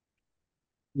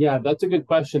 Yeah, that's a good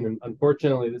question. And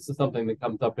unfortunately, this is something that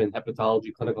comes up in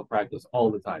hepatology clinical practice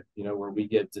all the time, where we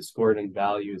get discordant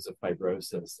values of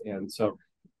fibrosis. And so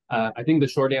I think the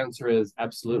short answer is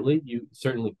absolutely. You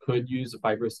certainly could use a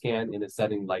FibroScan in a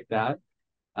setting like that.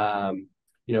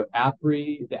 The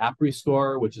APRI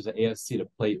score, which is an ASC to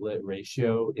platelet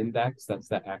ratio index, that's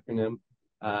that acronym,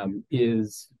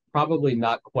 is probably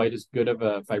not quite as good of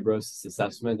a fibrosis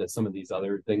assessment as some of these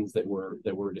other things that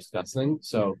we're discussing.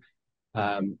 So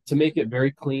to make it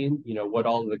very clean, what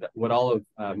all of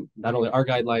not only our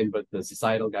guideline but the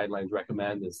societal guidelines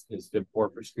recommend is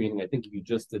FIB4 for screening. I think if you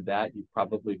just did that, you'd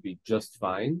probably be just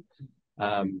fine.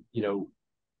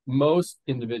 Most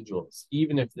individuals,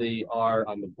 even if they are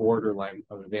on the borderline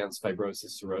of advanced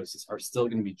fibrosis cirrhosis, are still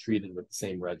going to be treated with the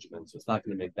same regimen. So it's not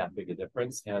going to make that big a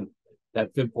difference. And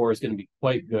that FIB4 is going to be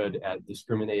quite good at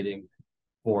discriminating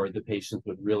for the patients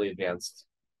with really advanced,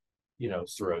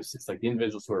 cirrhosis, like the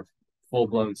individuals who are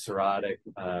full-blown cirrhotic.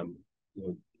 I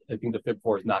think the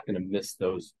FIB4 is not going to miss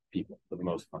those people for the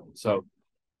most part. So,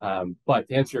 but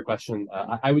to answer your question,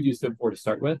 I would use FIB4 to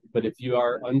start with, but if you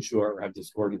are unsure or have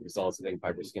discordant results, I think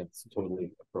FibroScan is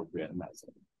totally appropriate in that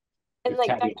setting. And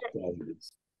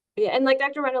like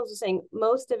Dr. Reynolds was saying,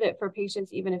 most of it for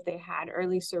patients, even if they had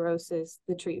early cirrhosis,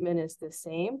 the treatment is the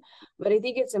same. But I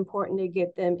think it's important to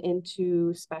get them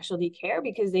into specialty care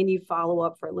because they need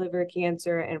follow-up for liver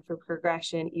cancer and for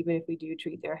progression, even if we do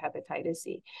treat their hepatitis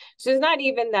C. So it's not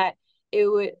even that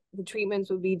the treatments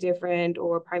would be different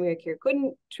or primary care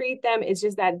couldn't treat them. It's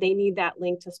just that they need that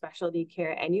link to specialty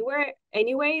care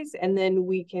anyways, and then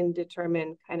we can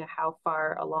determine kind of how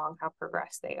far along, how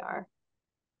progressed they are.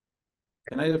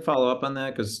 Can I follow up on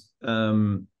that? Because,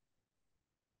 so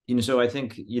I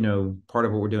think, part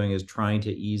of what we're doing is trying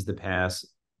to ease the path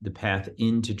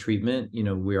into treatment.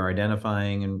 We are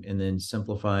identifying and then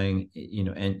simplifying,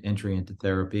 entry into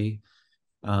therapy.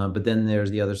 But then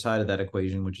there's the other side of that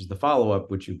equation, which is the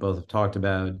follow-up, which you both have talked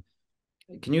about.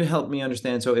 Can you help me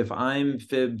understand? So if I'm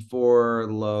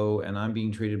FIB4 low and I'm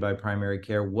being treated by primary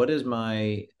care, what is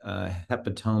my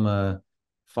hepatoma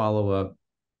follow-up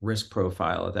risk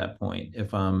profile at that point?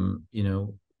 If I'm,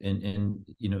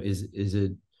 is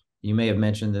it, you may have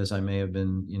mentioned this, I may have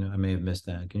missed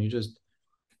that. Can you just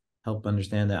help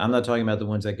understand that? I'm not talking about the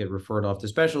ones that get referred off to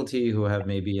specialty who have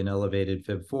maybe an elevated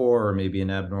FIB4 or maybe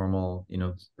an abnormal,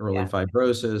 early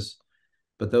fibrosis,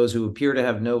 but those who appear to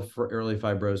have no early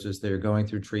fibrosis, they're going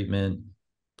through treatment,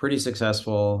 pretty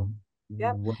successful.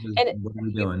 Yep. What are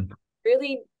we doing?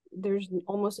 Really, there's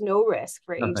almost no risk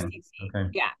for HCC. Okay.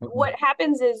 Yeah. Okay. What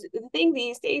happens is, the thing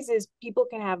these days is people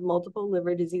can have multiple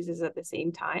liver diseases at the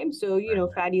same time. So,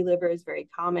 fatty liver is very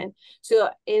common. So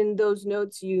in those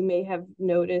notes, you may have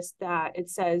noticed that it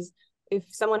says if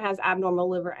someone has abnormal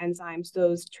liver enzymes,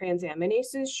 those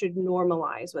transaminases should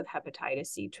normalize with hepatitis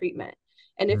C treatment.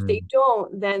 And if they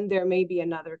don't, then there may be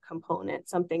another component,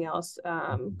 something else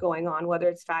going on, whether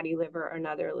it's fatty liver or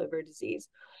another liver disease.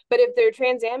 But if their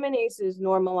transaminases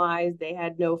normalized, they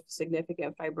had no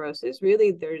significant fibrosis,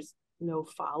 really there's no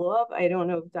follow-up. I don't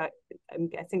know if I'm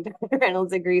guessing Dr.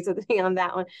 Reynolds agrees with me on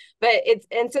that one. But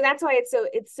so that's why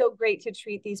it's so great to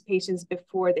treat these patients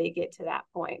before they get to that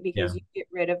point, because you get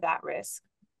rid of that risk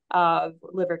of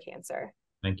liver cancer.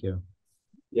 Thank you.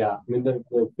 Yeah, I mean, the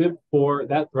FIB4,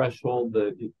 that threshold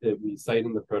that we cite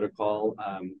in the protocol,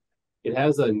 it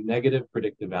has a negative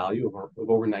predictive value of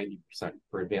over 90%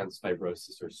 for advanced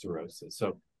fibrosis or cirrhosis.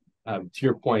 So to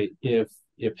your point, if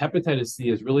hepatitis C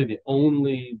is really the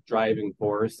only driving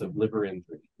force of liver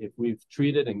injury, if we've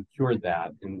treated and cured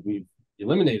that and we've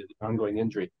eliminated the ongoing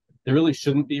injury, there really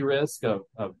shouldn't be risk of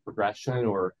progression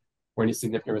or any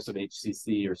significant risk of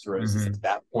HCC or cirrhosis at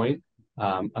that point.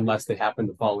 Unless they happen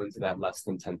to fall into that less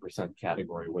than 10%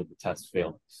 category where the test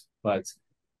fails. But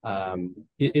I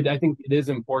think it is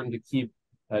important to keep,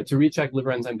 to recheck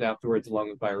liver enzymes afterwards along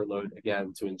with viral load,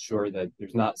 again, to ensure that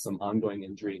there's not some ongoing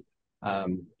injury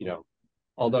You know,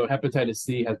 although hepatitis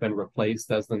C has been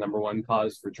replaced as the #1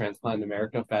 cause for transplant in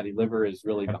America, fatty liver is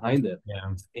really behind it.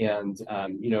 Yeah. And,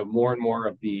 you know, more and more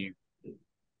of the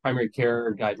primary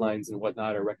care guidelines and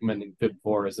whatnot are recommending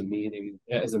FIB4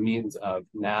 as a means of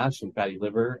NASH and fatty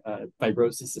liver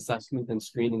fibrosis assessment and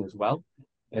screening as well.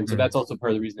 And so that's also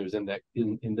part of the reason there's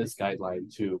in this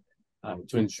guideline to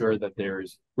ensure that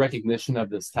there's recognition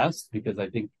of this test, because I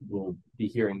think we'll be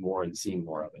hearing more and seeing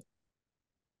more of it.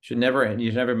 You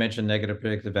never mention negative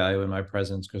predictive value in my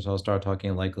presence, because I'll start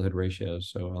talking likelihood ratios.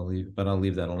 So I'll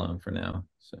leave that alone for now.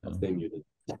 So stay muted.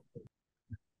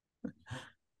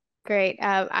 Great.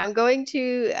 I'm going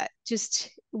to just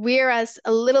veer us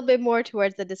a little bit more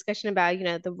towards the discussion about, you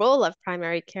know, the role of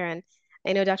primary care. And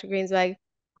I know Dr. Greenswag,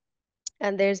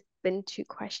 and there's been 2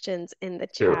 questions in the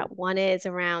chat. Sure. One is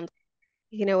around,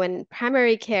 you know, when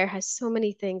primary care has so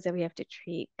many things that we have to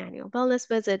treat: annual wellness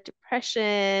visit,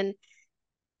 depression,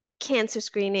 cancer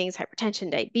screenings,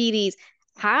 hypertension, diabetes.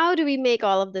 How do we make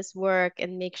all of this work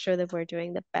and make sure that we're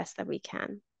doing the best that we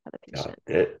can for the patient?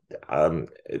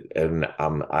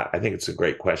 I think it's a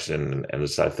great question. And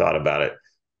as I thought about it,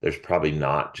 there's probably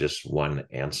not just one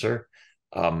answer,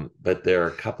 but there are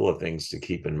a couple of things to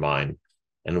keep in mind.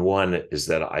 And one is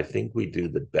that I think we do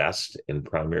the best in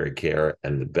primary care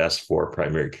and the best for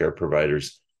primary care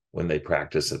providers when they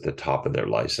practice at the top of their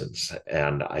license.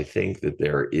 And I think that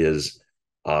there is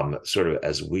sort of,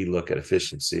 as we look at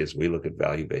efficiency, as we look at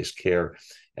value-based care,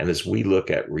 and as we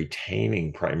look at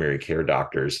retaining primary care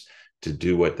doctors to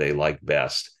do what they like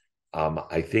best,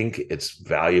 I think it's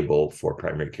valuable for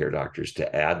primary care doctors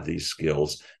to add these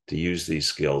skills, to use these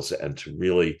skills, and to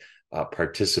really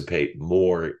participate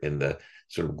more in the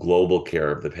sort of global care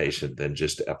of the patient than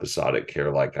just episodic care,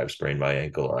 like I've sprained my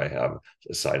ankle or I have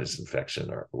a sinus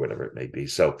infection or whatever it may be.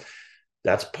 So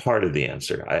that's part of the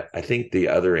answer. I think the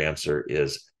other answer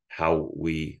is how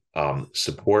we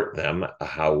support them,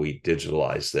 how we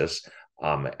digitalize this,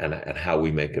 and how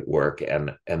we make it work.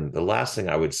 And the last thing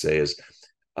I would say is,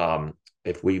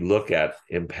 if we look at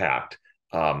impact,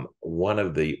 one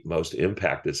of the most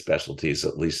impacted specialties,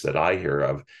 at least that I hear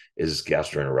of, is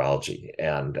gastroenterology.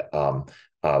 And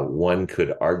one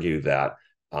could argue that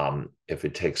if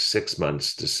it takes 6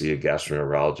 months to see a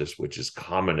gastroenterologist, which is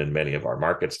common in many of our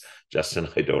markets, Justin,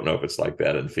 I don't know if it's like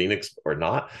that in Phoenix or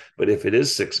not, but if it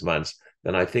is 6 months,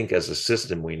 then I think as a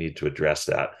system, we need to address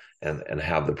that and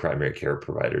have the primary care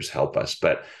providers help us.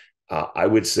 But I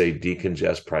would say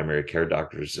decongest primary care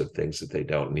doctors of things that they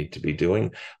don't need to be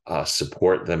doing,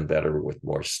 support them better with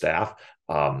more staff,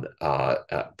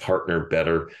 partner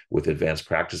better with advanced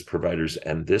practice providers.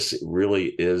 And this really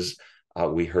is,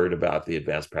 we heard about the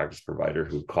advanced practice provider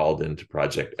who called into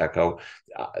Project Echo.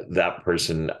 That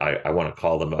person, I want to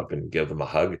call them up and give them a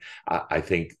hug. I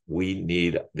think we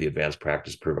need the advanced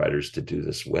practice providers to do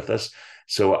this with us.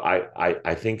 So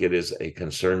I think it is a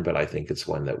concern, but I think it's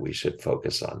one that we should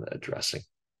focus on addressing.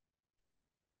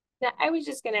 Now, I was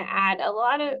just going to add,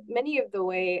 many of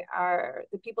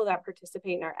the people that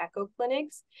participate in our echo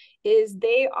clinics is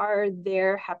they are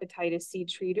their hepatitis C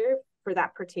treater for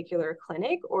that particular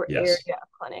clinic or area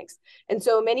of clinics. And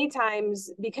so many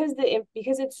times, because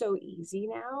it's so easy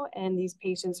now and these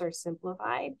patients are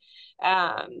simplified,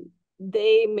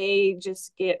 they may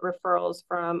just get referrals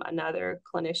from another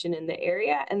clinician in the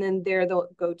area, and then they're the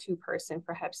go-to person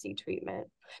for Hep C treatment.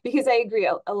 Because I agree,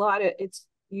 a lot of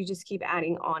you just keep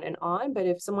adding on and on, but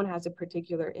if someone has a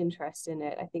particular interest in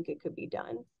it, I think it could be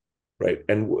done. Right.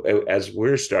 And as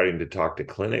we're starting to talk to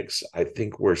clinics, I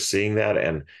think we're seeing that.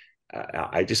 And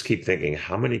I just keep thinking,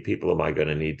 how many people am I going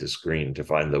to need to screen to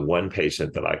find the one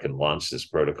patient that I can launch this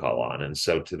protocol on? And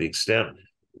so to the extent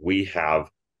we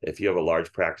have, if you have a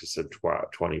large practice of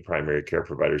 20 primary care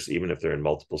providers, even if they're in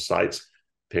multiple sites,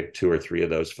 pick 2 or 3 of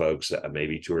those folks,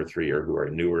 maybe 2 or 3 or who are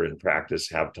newer in practice,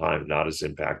 have time, not as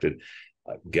impacted,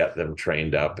 get them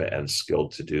trained up and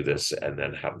skilled to do this, and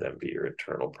then have them be your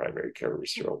internal primary care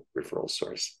referral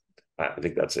source. I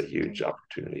think that's a huge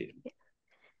opportunity.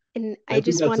 And I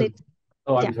just wanted,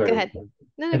 I'm sorry. Go ahead.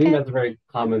 No, I think that's a very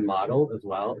common model as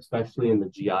well, especially in the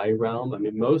GI realm. I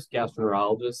mean, most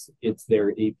gastroenterologists, it's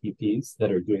their APPs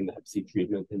that are doing the Hep C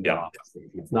treatment in their offices.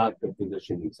 It's not the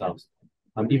physician themselves.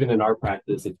 Even in our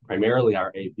practice, it's primarily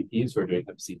our APPs who are doing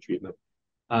Hep C treatment.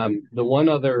 The one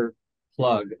other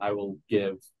plug I will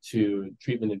give to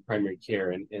treatment in primary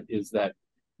care and is that,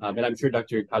 and I'm sure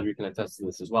Dr. Khaderi can attest to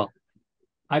this as well,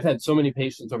 I've had so many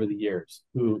patients over the years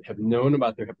who have known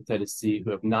about their hepatitis C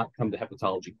who have not come to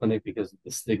hepatology clinic because of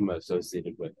the stigma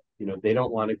associated with it. You know, they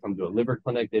don't want to come to a liver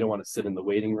clinic. They don't want to sit in the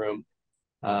waiting room.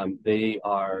 They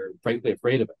are frankly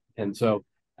afraid of it. And so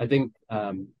I think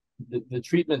the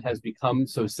treatment has become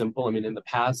so simple. I mean, in the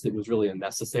past, it was really a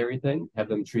necessary thing, have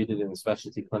them treated in a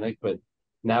specialty clinic, but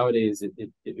nowadays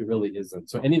it really isn't.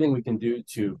 So anything we can do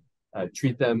to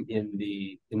treat them in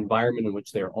the environment in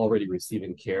which they're already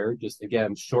receiving care, just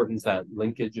again, shortens that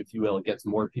linkage, if you will. It gets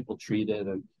more people treated.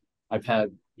 And I've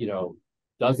had,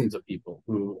 dozens of people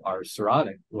who are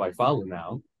cirrhotic, who I follow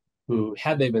now, who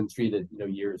had they been treated,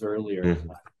 years earlier,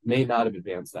 may not have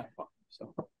advanced that far.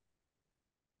 So.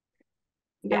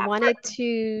 I wanted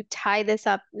to tie this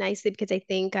up nicely because I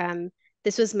think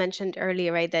this was mentioned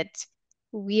earlier, right? That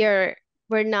we're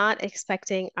not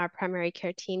expecting our primary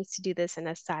care teams to do this in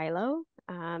a silo.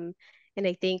 And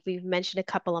I think we've mentioned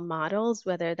a couple of models,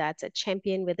 whether that's a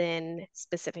champion within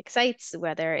specific sites,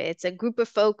 whether it's a group of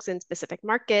folks in specific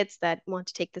markets that want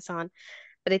to take this on.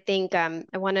 But I think I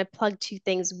want to plug two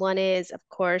things. One is, of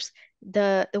course,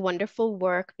 the wonderful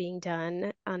work being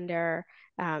done under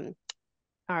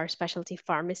our specialty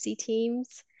pharmacy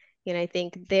teams. I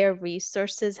think their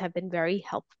resources have been very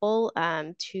helpful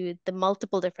to the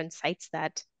multiple different sites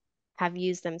that have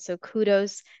used them. So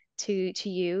kudos to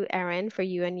you, Erin, for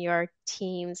you and your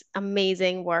team's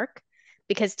amazing work,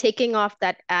 because taking off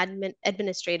that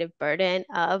administrative burden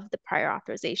of the prior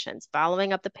authorizations,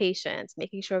 following up the patients,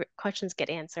 making sure questions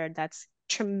get answered, that's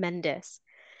tremendous.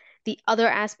 The other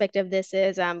aspect of this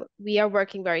is we are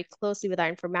working very closely with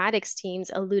our informatics teams,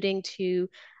 alluding to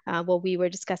what we were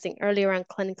discussing earlier on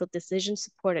clinical decision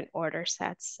support and order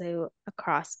sets. So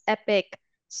across Epic,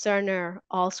 Cerner,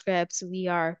 Allscripts, we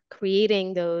are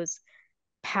creating those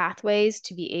pathways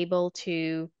to be able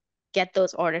to get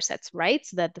those order sets right,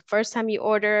 so that the first time you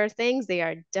order things, they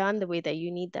are done the way that you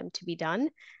need them to be done,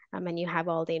 and you have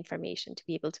all the information to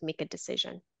be able to make a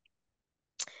decision.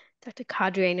 Dr.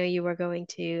 Khaderi, I know you were going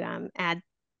to add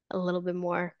a little bit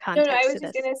more context to this. No, I was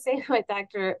just going to say, like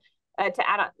Dr. To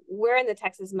add on, we're in the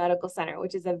Texas Medical Center,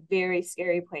 which is a very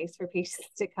scary place for patients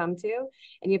to come to.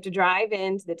 And you have to drive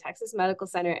into the Texas Medical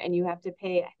Center and you have to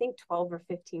pay, I think, $12 or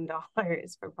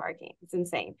 $15 for parking. It's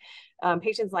insane.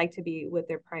 Patients like to be with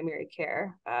their primary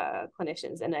care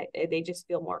clinicians, and they just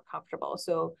feel more comfortable.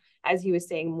 So as he was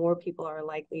saying, more people are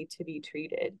likely to be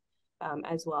treated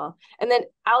as well. And then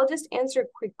I'll just answer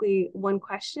quickly one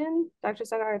question, Dr.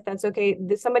 Sagar, if that's okay.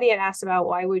 Somebody had asked about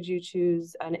why would you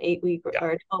choose an 8-week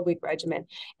or a 12-week regimen?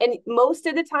 And most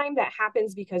of the time that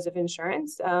happens because of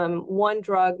insurance. One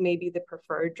drug may be the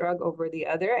preferred drug over the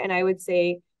other. And I would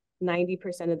say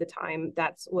 90% of the time,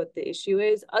 that's what the issue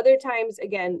is. Other times,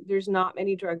 again, there's not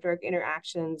many drug-drug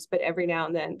interactions, but every now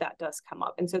and then that does come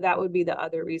up. And so that would be the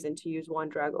other reason to use one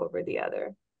drug over the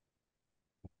other.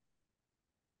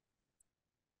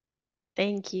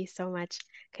 Thank you so much.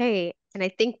 Okay, and I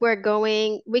think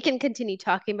we can continue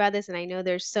talking about this, and I know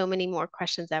there's so many more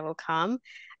questions that will come,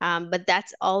 but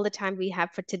that's all the time we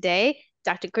have for today.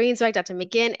 Dr. Greenswag, Dr.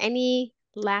 McGinn, any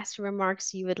last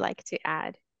remarks you would like to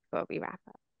add before we wrap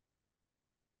up?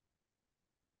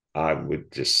 I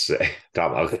would just say,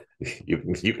 Tom, you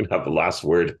can have the last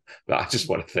word, but I just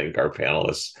want to thank our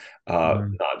panelists,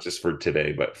 not just for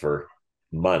today, but for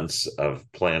months of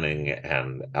planning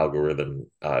and algorithm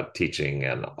teaching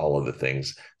and all of the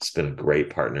things. It's been a great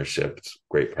partnership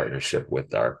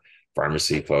with our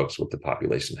pharmacy folks, with the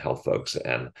population health folks,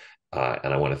 and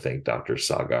I want to thank Dr.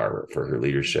 Sagar for her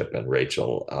leadership, and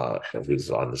Rachel,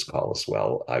 who's on this call as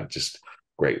well. Just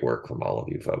great work from all of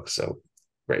you folks. So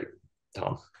great,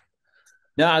 Tom.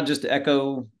 No, I'll just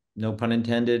echo, no pun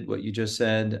intended, what you just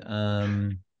said.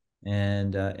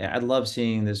 And I love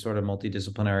seeing this sort of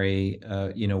multidisciplinary,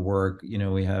 work.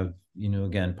 We have,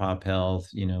 again, pop health,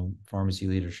 pharmacy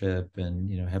leadership, and,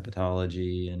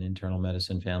 hepatology and internal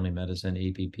medicine, family medicine,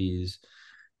 APPs.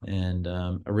 And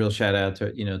a real shout out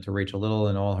to, to Rachel Little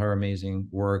and all her amazing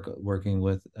work working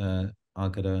with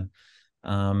Ankita.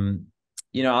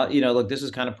 Look, this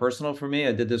is kind of personal for me.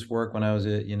 I did this work when I was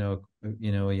a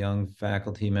young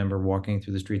faculty member walking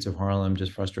through the streets of Harlem,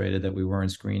 just frustrated that we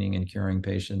weren't screening and curing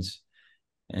patients.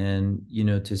 And,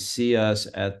 to see us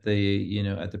at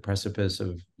the precipice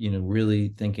of, really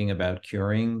thinking about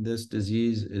curing this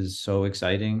disease is so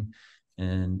exciting.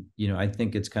 And, I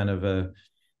think it's kind of a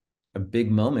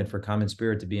big moment for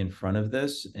CommonSpirit to be in front of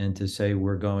this and to say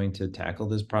we're going to tackle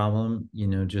this problem,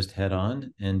 just head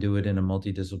on and do it in a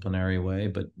multidisciplinary way,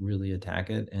 but really attack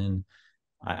it. And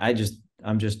I'm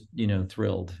just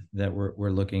thrilled that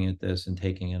we're looking at this and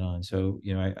taking it on. So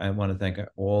I want to thank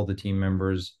all the team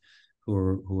members who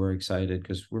are excited,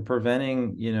 because we're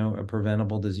preventing a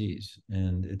preventable disease,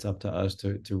 and it's up to us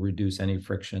to reduce any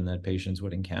friction that patients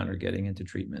would encounter getting into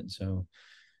treatment. So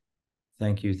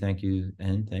thank you,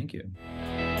 and thank you.